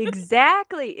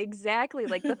 Exactly.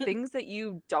 Like, the things that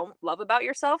you don't love about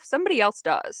yourself, somebody else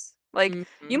does. Like,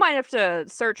 you might have to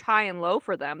search high and low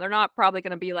for them. They're not probably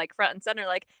going to be like front and center,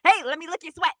 like, hey, let me lick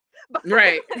your sweat. But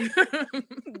Right.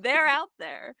 they're out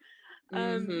there.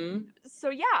 So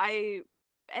yeah,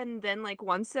 and then like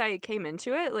once I came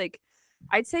into it, like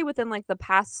I'd say within like the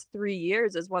past 3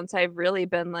 years is once I've really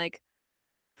been like,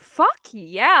 fuck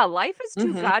yeah, life is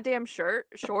too goddamn short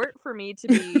for me to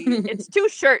be. It's too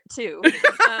short too.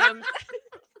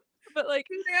 But like,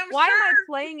 why am I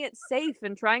playing it safe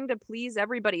and trying to please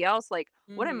everybody else? Like,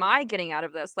 what am I getting out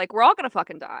of this? Like, we're all gonna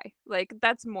fucking die. Like,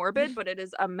 that's morbid, but it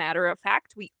is a matter of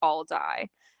fact. We all die.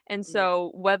 And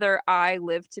so whether I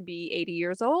live to be 80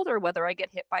 years old or whether I get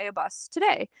hit by a bus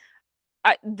today,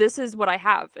 this is what I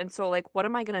have. And so like, what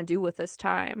am I gonna do with this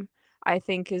time? I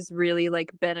think is really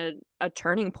like been a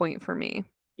turning point for me.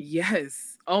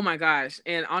 Yes. Oh my gosh.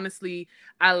 And honestly,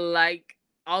 I like,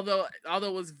 although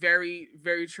it was very,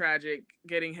 very tragic,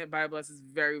 getting hit by a bus is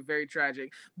very, very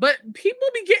tragic. But people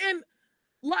be getting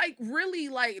like really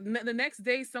like the next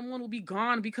day someone will be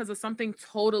gone because of something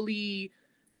totally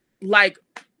like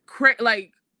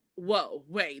like, whoa,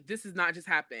 wait, this is not just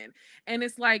happened. And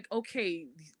it's like, okay,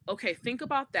 think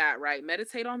about that, right?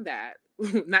 Meditate on that.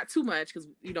 Not too much, because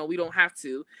we don't have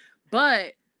to.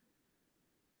 But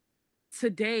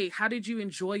today, how did you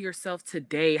enjoy yourself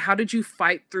today? How did you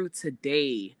fight through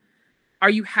today? Are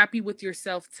you happy with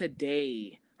yourself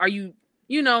today? Are you,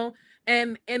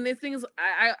 and the thing is,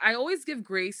 I always give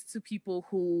grace to people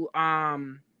who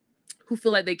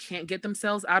feel like they can't get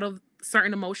themselves out of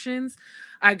certain emotions.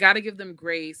 I got to give them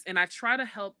grace, and I try to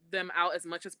help them out as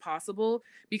much as possible,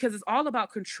 because it's all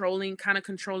about controlling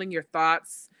your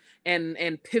thoughts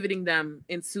and pivoting them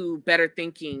into better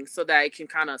thinking, so that it can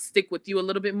kind of stick with you a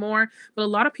little bit more. But a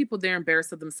lot of people, they're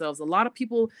embarrassed of themselves. A lot of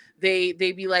people, they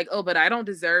be like, oh, but I don't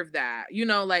deserve that,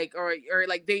 like, or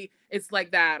like it's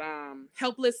like that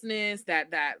helplessness,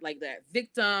 that like that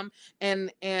victim,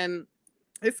 and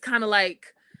it's kind of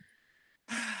like,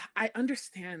 I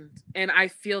understand and I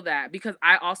feel that, because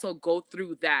I also go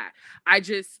through that.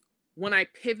 When I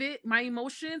pivot my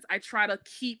emotions, I try to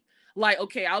keep, like,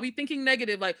 okay, I'll be thinking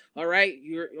negative, like, all right,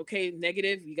 you're okay,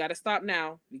 negative, you got to stop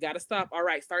now. You got to stop. All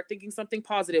right, start thinking something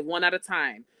positive, one at a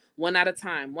time, one at a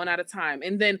time, one at a time.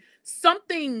 And then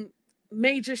something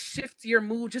may just shift your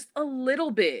mood just a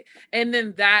little bit. And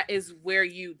then that's where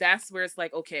it's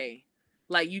like, okay,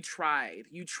 like you tried.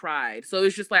 So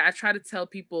it's just like, I try to tell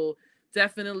people,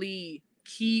 definitely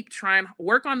keep trying,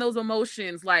 work on those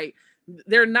emotions. Like,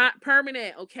 they're not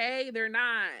permanent, okay? They're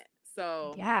not.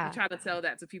 So Yeah. we try to tell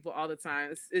that to people all the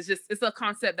time. It's a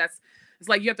concept it's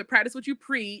like, you have to practice what you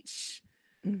preach.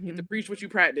 You have to preach what you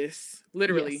practice,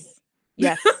 literally.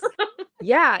 Yes.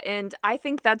 Yeah, and I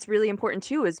think that's really important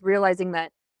too, is realizing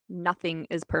that nothing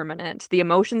is permanent. The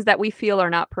emotions that we feel are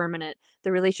not permanent.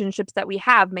 The relationships that we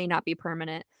have may not be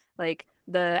permanent. Like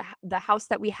the house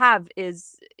that we have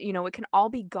is, it can all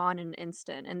be gone in an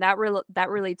instant, and that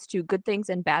relates to good things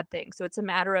and bad things. So it's a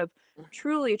matter of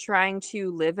truly trying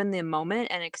to live in the moment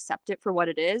and accept it for what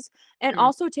it is, and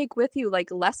also take with you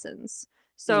like lessons.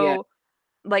 So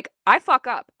like, I fuck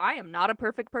up. I am not a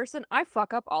perfect person. I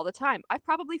fuck up all the time. I've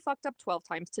probably fucked up 12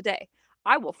 times today.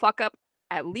 I will fuck up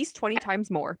at least 20 times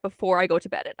more before I go to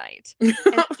bed at night.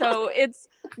 And so it's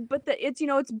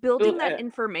building that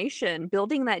information,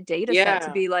 building that data set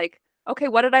to be like, okay,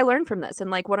 what did I learn from this?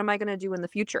 And like, what am I going to do in the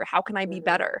future? How can I be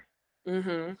better?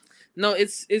 No,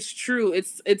 it's true.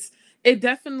 It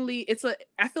definitely,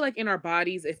 I feel like in our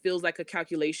bodies it feels like a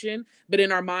calculation, but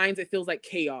in our minds it feels like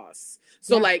chaos.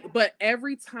 So like, but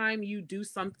every time you do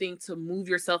something to move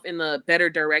yourself in a better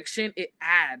direction, it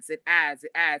adds.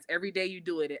 Every day you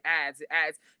do it, it adds.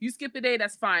 You skip a day,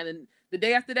 that's fine, and the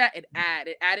day after that, it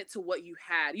added to what you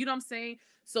had. You know what I'm saying?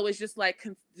 So it's just like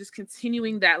just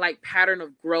continuing that like pattern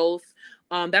of growth.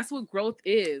 That's what growth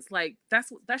is. Like,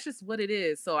 that's just what it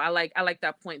is. So I like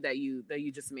that point that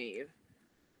you just made.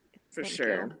 For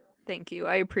sure. Thank you.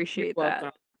 I appreciate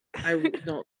that. I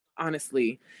don't,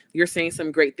 honestly, you're saying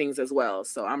some great things as well.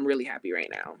 So I'm really happy right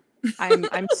now.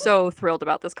 I'm so thrilled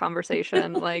about this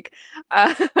conversation. Like,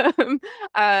 and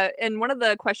one of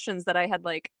the questions that I had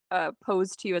like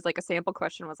posed to you as like a sample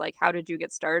question was like, how did you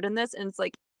get started in this? And it's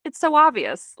like, it's so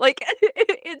obvious. Like,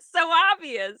 it's so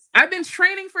obvious. I've been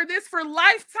training for this for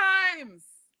lifetimes.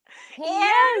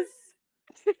 Yes.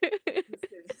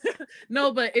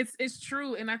 No, but it's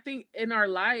true. And I think in our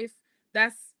life,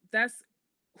 that's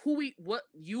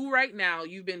right now,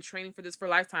 you've been training for this for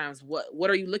lifetimes. What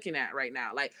are you looking at right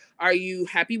now? Like, are you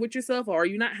happy with yourself, or are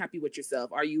you not happy with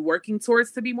yourself? Are you working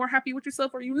towards to be more happy with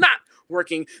yourself, or are you not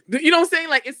working? You know what I'm saying?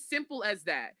 Like, it's simple as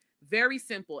that. Very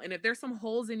simple. And if there's some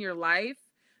holes in your life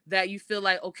that you feel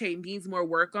like, okay, needs more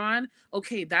work on,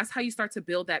 okay, that's how you start to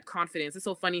build that confidence. It's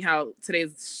so funny how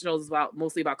today's show is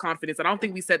mostly about confidence. I don't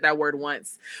think we said that word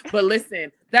once, but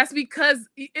listen, that's because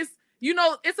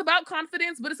it's about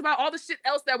confidence, but it's about all the shit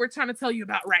else that we're trying to tell you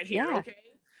about right here. Yeah. Okay.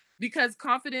 Because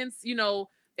confidence,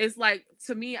 is like,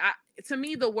 to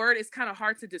me, the word is kind of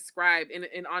hard to describe.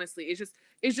 And honestly,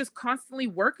 it's just constantly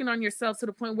working on yourself to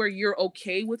the point where you're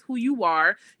okay with who you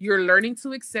are. You're learning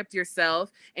to accept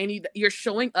yourself, and you're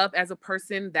showing up as a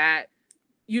person that,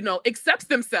 accepts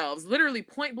themselves, literally,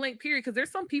 point blank, period. Because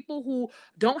there's some people who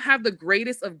don't have the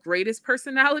greatest of greatest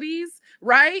personalities,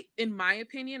 right? In my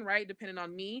opinion, right? Depending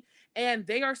on me. And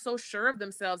they are so sure of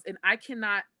themselves, and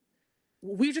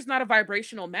we're just not a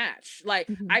vibrational match. Like,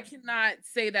 I cannot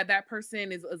say that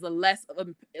person is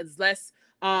less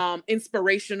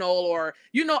inspirational, or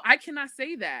I cannot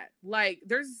say that. Like,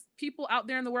 there's people out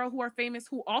there in the world who are famous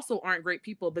who also aren't great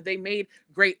people, but they made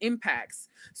great impacts.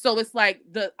 So it's like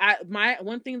my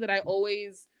one thing that I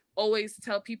always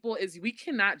tell people is, we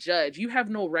cannot judge. You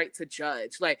have no right to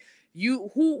judge. Like,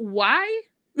 why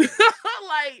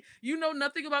Like, you know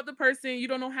nothing about the person, you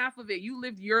don't know half of it. You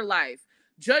lived your life.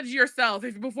 Judge yourself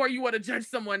before you want to judge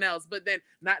someone else, but then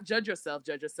not judge yourself,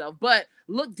 but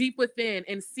look deep within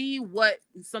and see what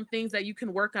some things that you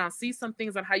can work on, see some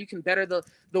things on how you can better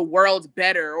the world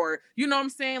better, or you know what I'm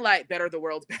saying, like better the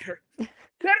world better.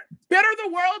 better the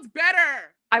world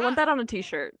better. I want that on a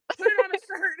t-shirt. Put it on a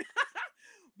shirt.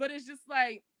 But it's just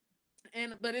like,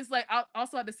 but it's like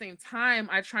also at the same time,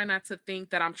 I try not to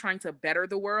think that I'm trying to better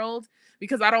the world,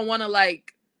 because I don't want to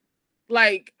like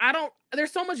I don't,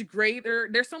 there's so much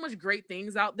there's so much great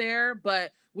things out there,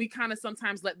 but we kind of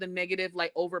sometimes let the negative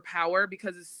like overpower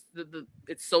because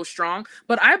it's so strong.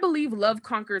 But I believe love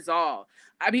conquers all.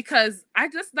 Because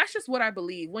that's just what I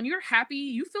believe. When you're happy,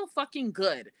 you feel fucking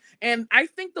good. And I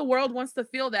think the world wants to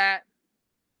feel that.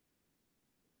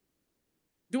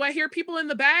 Do I hear people in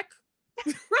the back?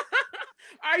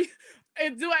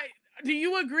 Do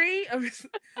you agree?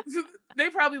 They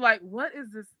probably like, what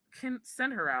is this? Can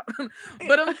send her out.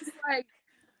 But I'm just like,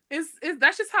 it's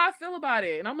that's just how I feel about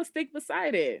it, and I'm gonna stick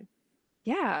beside it.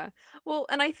 Yeah. Well,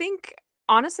 and I think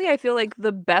honestly, I feel like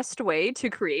the best way to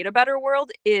create a better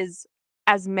world is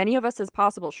as many of us as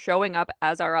possible showing up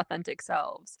as our authentic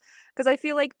selves. Because I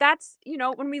feel like that's,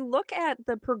 when we look at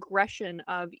the progression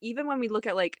of, even when we look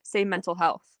at like say mental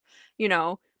health, you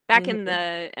know, back in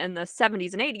Mhm, the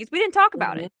 70s and 80s, we didn't talk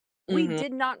about mhm, it. We mhm.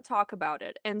 did not talk about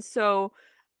it. And so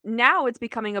now it's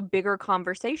becoming a bigger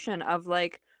conversation of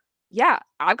like, yeah,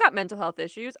 I've got mental health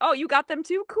issues. Oh, you got them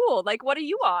too? Cool. Like, what are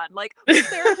you on? Like, which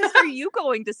therapist are you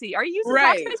going to see? Are you using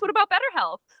Right. Talkspace? What about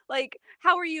BetterHealth? Like,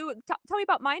 how are you? Tell me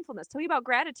about mindfulness. Tell me about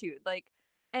gratitude. Like,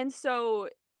 and so,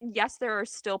 yes, there are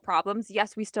still problems.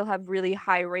 Yes, we still have really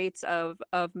high rates of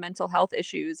mental health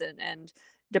issues and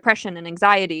depression and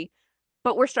anxiety,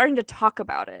 but we're starting to talk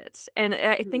about it. And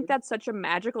I think Mhm. that's such a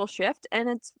magical shift. And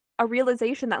it's a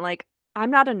realization that like, I'm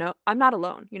not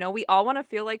alone. We all want to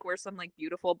feel like we're some like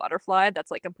beautiful butterfly that's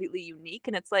like completely unique.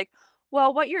 And it's like,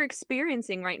 well, what you're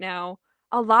experiencing right now,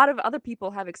 a lot of other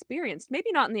people have experienced.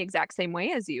 Maybe not in the exact same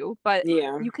way as you, but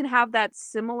Yeah. you can have that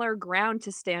similar ground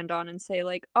to stand on and say,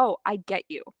 like, oh, I get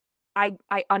you. I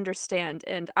understand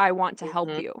and I want to help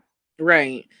Mhm. you.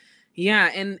 Right. Yeah,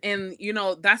 and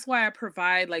that's why I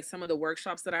provide like some of the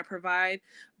workshops that I provide.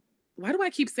 Why do I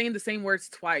keep saying the same words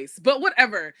twice? But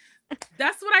whatever.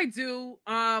 That's what I do.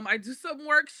 I do some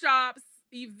workshops,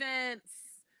 events,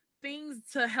 things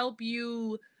to help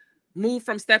you move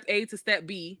from step A to step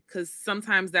B, because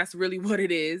sometimes that's really what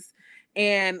it is.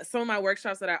 And some of my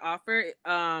workshops that I offer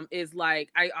is like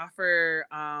I offer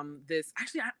this,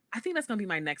 actually I think that's gonna be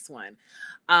my next one.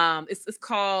 It's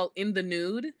called In the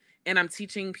Nude, and I'm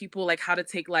teaching people like how to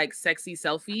take like sexy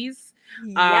selfies.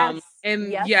 Yes.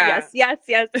 And Yes, yeah, yes, yes,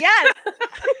 yes, yes.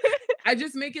 I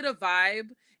just make it a vibe,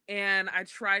 and I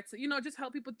try to, just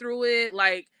help people through it.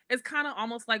 Like it's kind of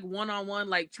almost like one-on-one,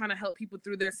 like trying to help people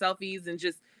through their selfies, and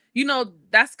just,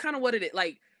 that's kind of what it is.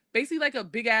 Like basically like a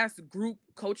big ass group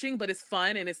coaching, but it's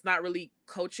fun and it's not really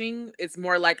coaching. It's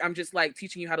more like I'm just like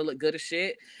teaching you how to look good as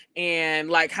shit, and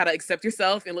like how to accept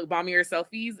yourself and look bomby your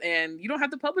selfies, and you don't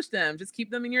have to publish them. Just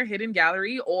keep them in your hidden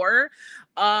gallery, or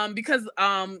because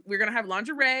we're gonna have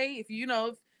lingerie if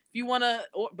you want to.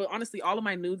 But honestly, all of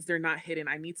my nudes, they're not hidden.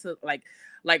 I need to like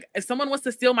if someone wants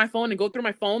to steal my phone and go through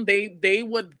my phone,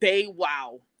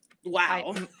 wow.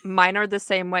 Mine are the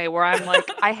same way where I'm like,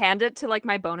 I hand it to like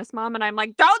my bonus mom and I'm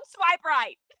like, don't swipe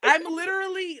right. I'm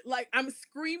literally like, I'm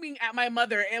screaming at my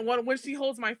mother, and when she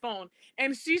holds my phone,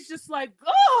 and she's just like,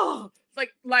 oh, it's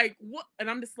like what? And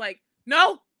I'm just like,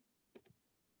 no,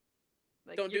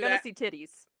 Like, don't you're do gonna that. see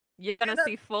titties. You're And gonna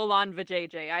see full on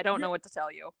vajayjay. I don't you're know what to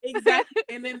tell you. exactly.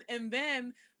 And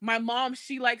then my mom,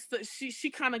 she likes to, she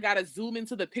kind of got to zoom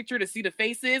into the picture to see the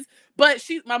faces, but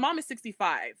my mom is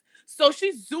 65, so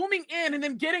she's zooming in and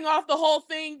then getting off the whole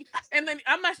thing. And then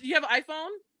I'm not, you have an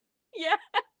iPhone? Yeah.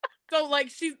 So like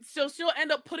she'll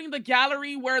end up putting the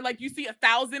gallery where like you see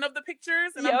 1,000 of the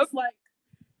pictures, and I'm Yep. just like,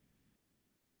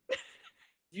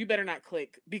 you better not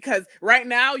click, because right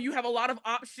now you have a lot of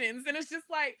options, and it's just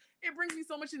like it brings me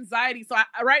so much anxiety. So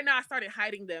right now I started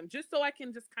hiding them just so I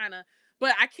can just kind of,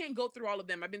 but I can't go through all of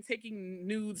them. I've been taking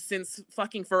nudes since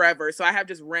fucking forever, so I have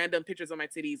just random pictures of my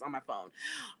titties on my phone.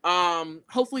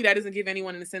 Hopefully that doesn't give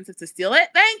anyone an incentive to steal it.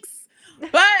 Thanks.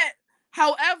 But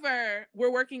however,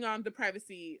 we're working on the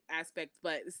privacy aspect,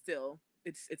 but still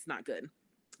it's not good.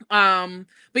 But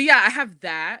yeah, I have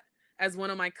that as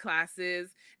one of my classes.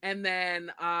 And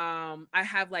then I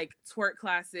have like twerk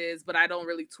classes, but I don't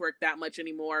really twerk that much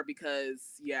anymore because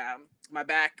yeah, my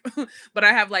back, but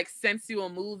I have like sensual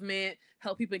movement,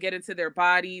 help people get into their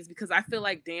bodies, because I feel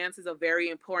like dance is a very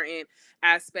important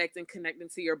aspect in connecting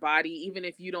to your body. Even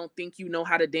if you don't think you know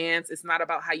how to dance, it's not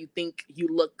about how you think you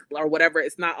look or whatever.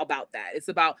 It's not about that. It's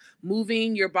about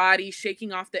moving your body,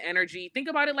 shaking off the energy. Think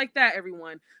about it like that,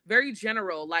 everyone. Very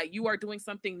general. Like you are doing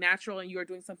something natural and you are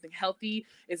doing something healthy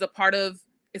is a part of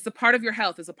it's a part of your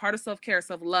health. It's a part of self-care,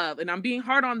 self-love. And I'm being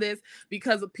hard on this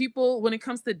because of people, when it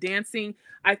comes to dancing,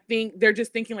 I think they're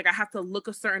just thinking like I have to look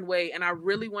a certain way. And I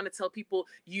really want to tell people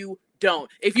you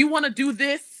don't. If you want to do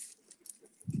this,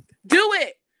 do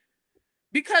it.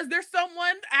 Because there's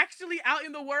someone actually out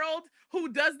in the world who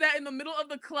does that in the middle of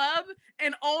the club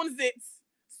and owns it.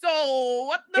 So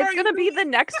what it's gonna be the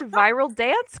next viral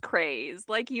dance craze.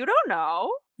 Like, you don't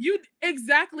know. You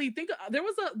exactly think there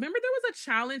was a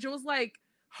challenge. It was like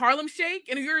Harlem Shake,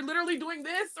 and you're literally doing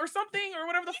this or something or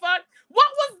whatever the fuck. What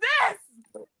was this?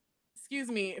 Excuse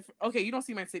me. Okay, you don't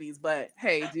see my titties, but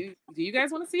hey, do you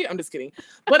guys want to see it? I'm just kidding.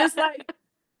 But it's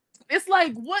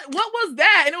like what was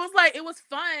that? And it was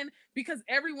fun because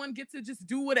everyone gets to just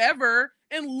do whatever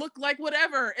and look like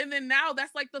whatever. And then now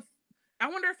that's like I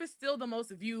wonder if it's still the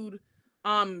most viewed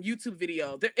YouTube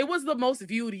video. It was the most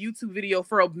viewed YouTube video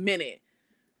for a minute.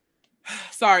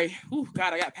 Sorry. Oh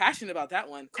God, I got passionate about that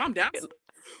one. Calm down.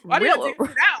 Why did I dance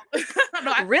it out?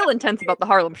 No, real intense about the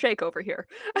Harlem Shake over here.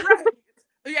 Right.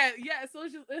 Yeah. So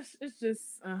it's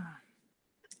just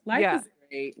life is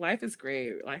great. Life is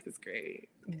great. Life is great.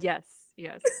 Yes.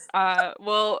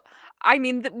 Well, I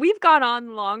mean, we've gone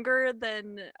on longer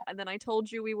than I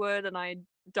told you we would, and I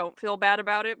don't feel bad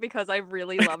about it because I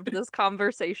really loved this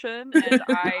conversation, and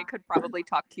I could probably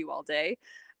talk to you all day.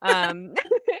 But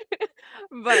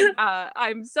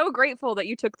I'm so grateful that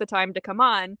you took the time to come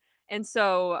on. And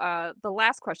so the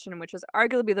last question, which is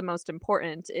arguably the most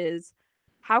important, is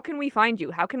how can we find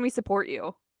you? How can we support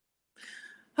you?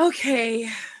 Okay.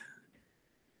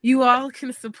 You all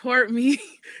can support me.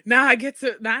 Now I get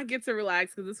to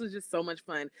relax because this was just so much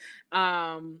fun.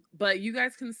 But you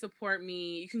guys can support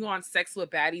me. You can go on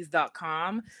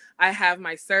sexwithbaddies.com. I have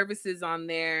my services on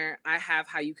there. I have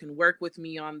how you can work with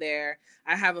me on there.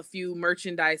 I have a few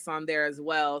merchandise on there as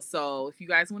well. So if you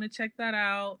guys want to check that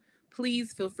out,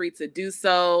 please feel free to do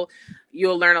so.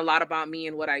 You'll learn a lot about me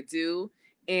and what I do.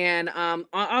 And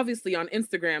obviously on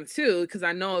Instagram too, because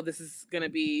I know this is gonna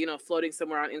be, floating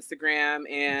somewhere on Instagram,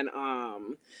 and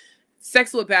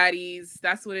Sex with Baddies,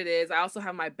 that's what it is. I also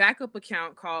have my backup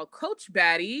account called Coach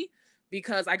Baddie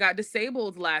because I got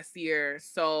disabled last year,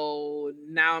 so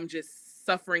now I'm just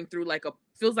suffering through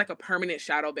feels like a permanent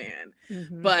shadow ban.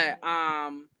 Mm-hmm.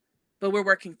 But we're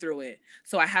working through it.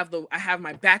 So I have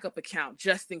my backup account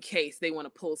just in case they want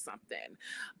to pull something.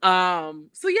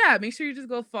 So yeah, make sure you just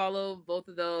go follow both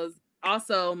of those.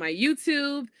 Also, my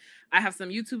YouTube, I have some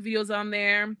YouTube videos on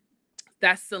there.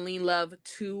 That's Celine Love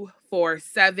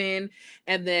 247.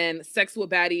 And then Sex with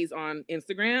Baddies on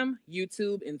Instagram,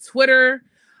 YouTube, and Twitter.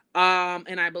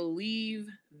 And I believe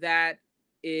that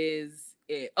is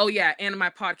it. Oh yeah, and my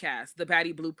podcast, the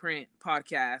Baddie Blueprint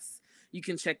podcast. You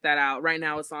can check that out. Right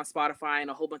now it's on Spotify and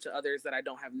a whole bunch of others that I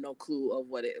don't have no clue of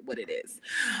what it is.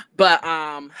 But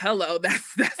hello,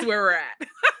 that's where we're at.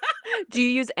 Do you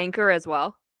use Anchor as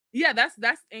well? Yeah, that's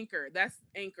Anchor. That's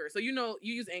Anchor. So you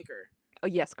use Anchor. Oh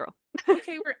yes, girl.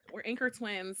 Okay, we're Anchor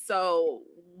twins. So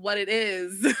what it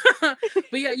is.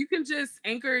 But yeah, you can just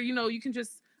Anchor, you can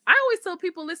just I always tell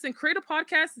people, listen, create a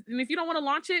podcast, and if you don't want to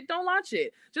launch it, don't launch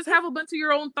it. Just have a bunch of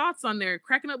your own thoughts on there,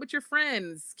 cracking up with your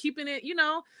friends, keeping it,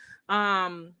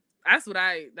 that's what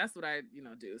I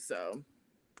do. So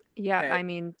yeah, okay. I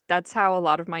mean, that's how a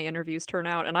lot of my interviews turn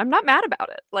out, and I'm not mad about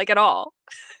it, like, at all.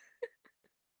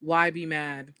 Why be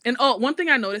mad? And one thing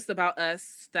I noticed about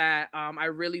us that I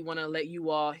really want to let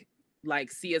you all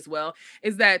see as well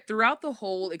is that throughout the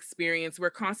whole experience,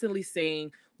 we're constantly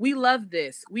saying, we love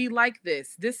this, we like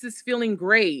this is feeling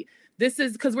great. This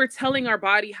is because we're telling our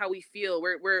body how we feel.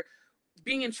 We're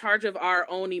being in charge of our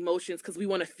own emotions because we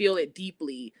want to feel it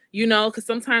deeply, because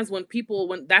sometimes when people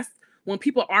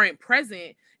aren't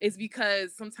present, it's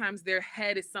because sometimes their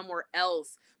head is somewhere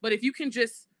else. But if you can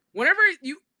just, whenever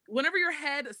your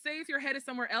head, say if your head is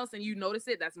somewhere else and you notice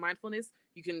it, that's mindfulness.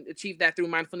 You can achieve that through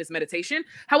mindfulness meditation.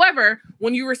 However,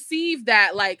 when you receive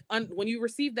that,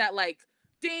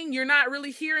 ding, you're not really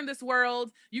here in this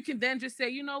world, you can then just say,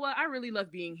 you know what, I really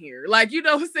love being here. Try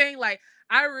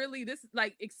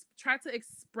to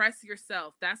express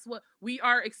yourself. That's what we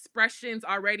are, expressions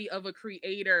already of a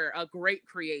creator, a great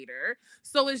creator.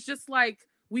 So it's just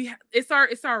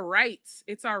it's our right.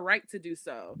 It's our right to do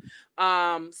so.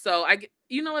 So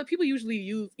you know what, people usually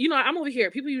use, I'm over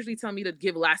here, people usually tell me to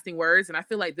give lasting words, and I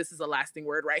feel like this is a lasting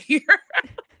word right here.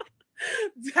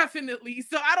 Definitely.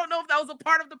 So I don't know if that was a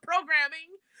part of the programming,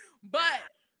 but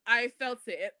I felt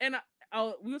it. And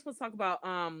we were supposed to talk about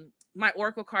my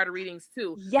oracle card readings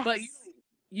too. Yes. But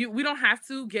we don't have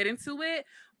to get into it,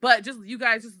 but just you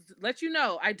guys, just let you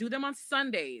know, I do them on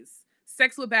Sundays.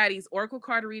 Sex with Baddies oracle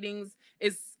card readings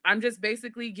is, I'm just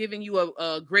basically giving you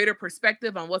a greater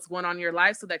perspective on what's going on in your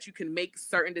life so that you can make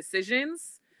certain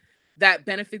decisions that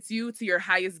benefits you to your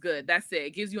highest good. That's it. It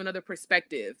gives you another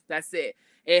perspective. That's it.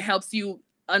 It helps you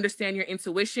understand your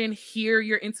intuition, hear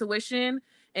your intuition,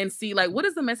 and see like, what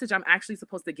is the message I'm actually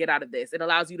supposed to get out of this? It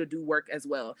allows you to do work as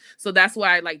well. So that's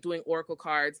why I like doing oracle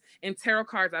cards. And tarot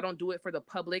cards, I don't do it for the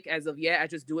public as of yet. I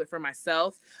just do it for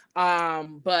myself.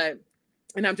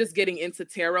 And I'm just getting into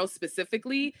tarot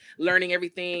specifically, learning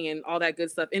everything and all that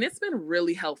good stuff. And it's been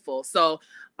really helpful. So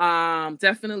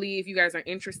definitely, if you guys are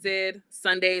interested,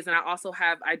 Sundays. And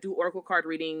I do oracle card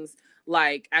readings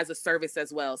like as a service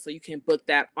as well. So you can book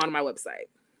that on my website.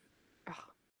 Oh,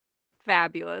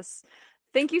 fabulous.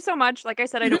 Thank you so much. Like I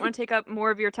said, I don't want to take up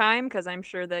more of your time because I'm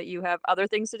sure that you have other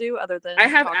things to do other than I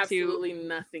have absolutely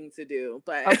nothing to do.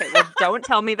 But okay, well, don't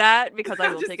tell me that because I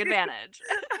will take advantage.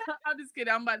 I'm just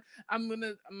kidding. I'm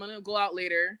gonna go out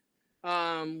later,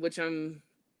 which I'm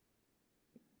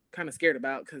kind of scared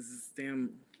about because damn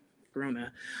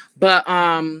Corona. But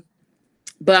I'm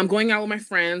going out with my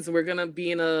friends. We're gonna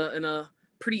be in a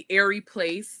pretty airy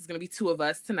place. It's gonna be 2 of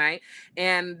us tonight,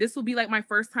 and this will be like my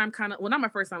first time, not my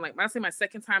first time, like I'll say my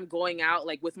second time going out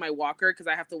like with my walker, because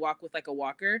I have to walk with like a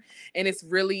walker, and it's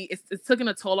taking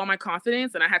a toll on my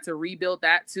confidence, and I had to rebuild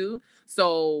that too.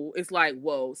 So it's like,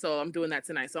 whoa. So I'm doing that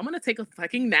tonight. So I'm gonna take a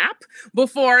fucking nap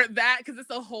before that because it's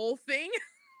a whole thing.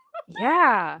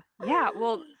 Yeah.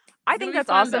 Well, I think that's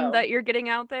awesome that you're getting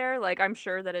out there. Like, I'm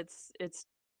sure that it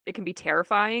can be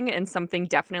terrifying and something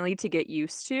definitely to get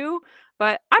used to,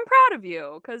 but I'm proud of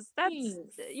you because that's,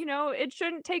 it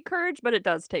shouldn't take courage, but it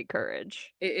does take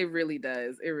courage. It really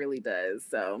does. It really does.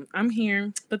 So I'm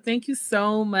here, but thank you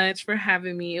so much for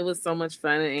having me. It was so much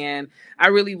fun. And I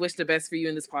really wish the best for you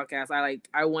in this podcast. I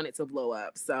want it to blow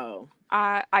up. So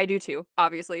I do too,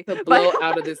 obviously. To blow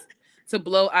out of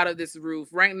this roof.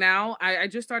 Right now, I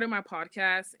just started my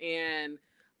podcast, and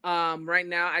right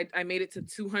now I made it to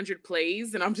 200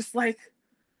 plays, and I'm just like,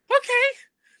 okay,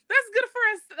 that's good for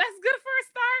us. That's good for a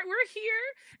start. We're here.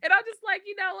 And I'm just like,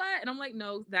 you know what? And I'm like,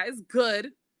 no, that is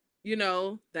good.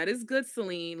 That is good,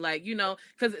 Celine. Like,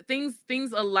 because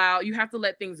things allow, you have to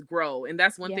let things grow. And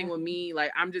that's one thing with me.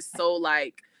 Like, I'm just so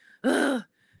like, ugh,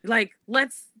 like,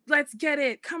 let's get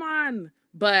it. Come on.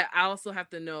 But I also have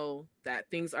to know that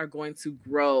things are going to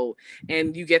grow,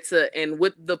 and and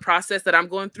with the process that I'm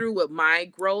going through with my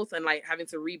growth and like having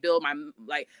to rebuild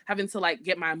having to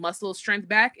get my muscle strength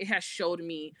back, it has showed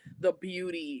me the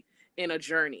beauty in a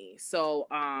journey. So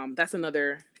that's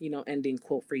another, ending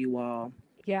quote for you all.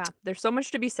 Yeah. There's so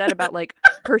much to be said about like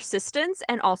persistence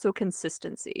and also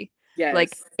consistency. Yes.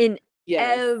 Like in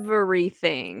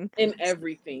everything. In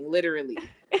everything, literally.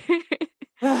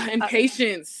 And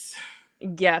patience.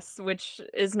 Yes, which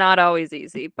is not always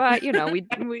easy, but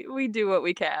we do what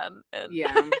we can. And...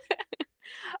 Yeah.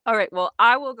 All right. Well,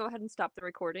 I will go ahead and stop the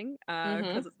recording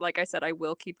because, like I said, I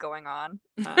will keep going on.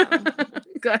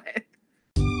 Go ahead.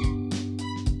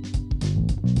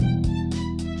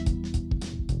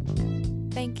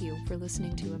 Thank you for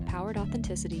listening to Empowered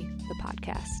Authenticity, the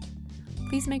podcast.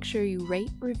 Please make sure you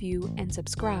rate, review, and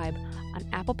subscribe on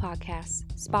Apple Podcasts,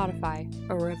 Spotify,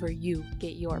 or wherever you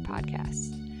get your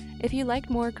podcasts. If you like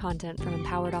more content from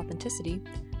Empowered Authenticity,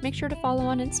 make sure to follow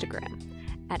on Instagram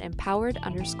at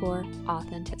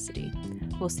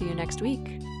empowered_authenticity. We'll see you next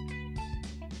week.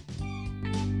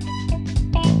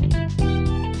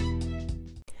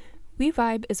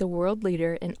 WeVibe is a world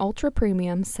leader in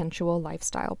ultra-premium sensual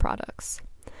lifestyle products.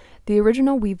 The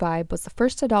original WeVibe was the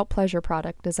first adult pleasure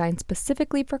product designed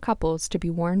specifically for couples to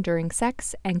be worn during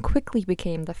sex and quickly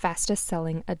became the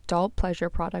fastest-selling adult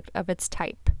pleasure product of its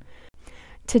type.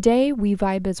 Today,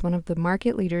 WeVibe is one of the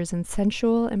market leaders in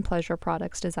sensual and pleasure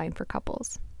products designed for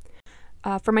couples.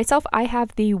 For myself, I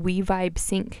have the WeVibe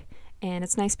Sync, and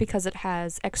it's nice because it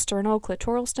has external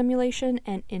clitoral stimulation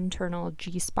and internal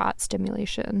G-spot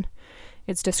stimulation.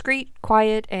 It's discreet,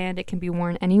 quiet, and it can be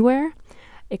worn anywhere.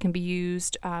 It can be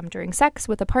used during sex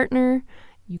with a partner.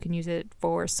 You can use it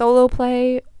for solo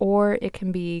play, or it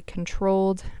can be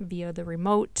controlled via the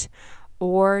remote,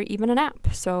 or even an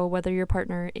app. So whether your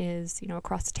partner is,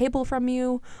 across the table from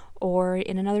you or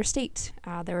in another state,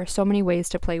 there are so many ways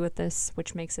to play with this,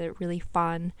 which makes it really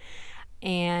fun.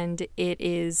 And it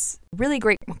is really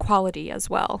great quality as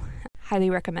well. Highly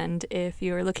recommend if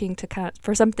you're looking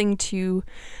for something to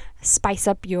spice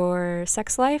up your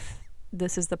sex life.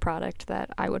 This is the product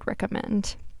that I would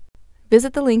recommend.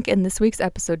 Visit the link in this week's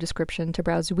episode description to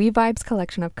browse We-Vibe's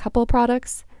collection of couple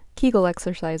products, Kegel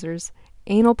exercisers,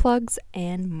 anal plugs,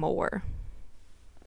 and more.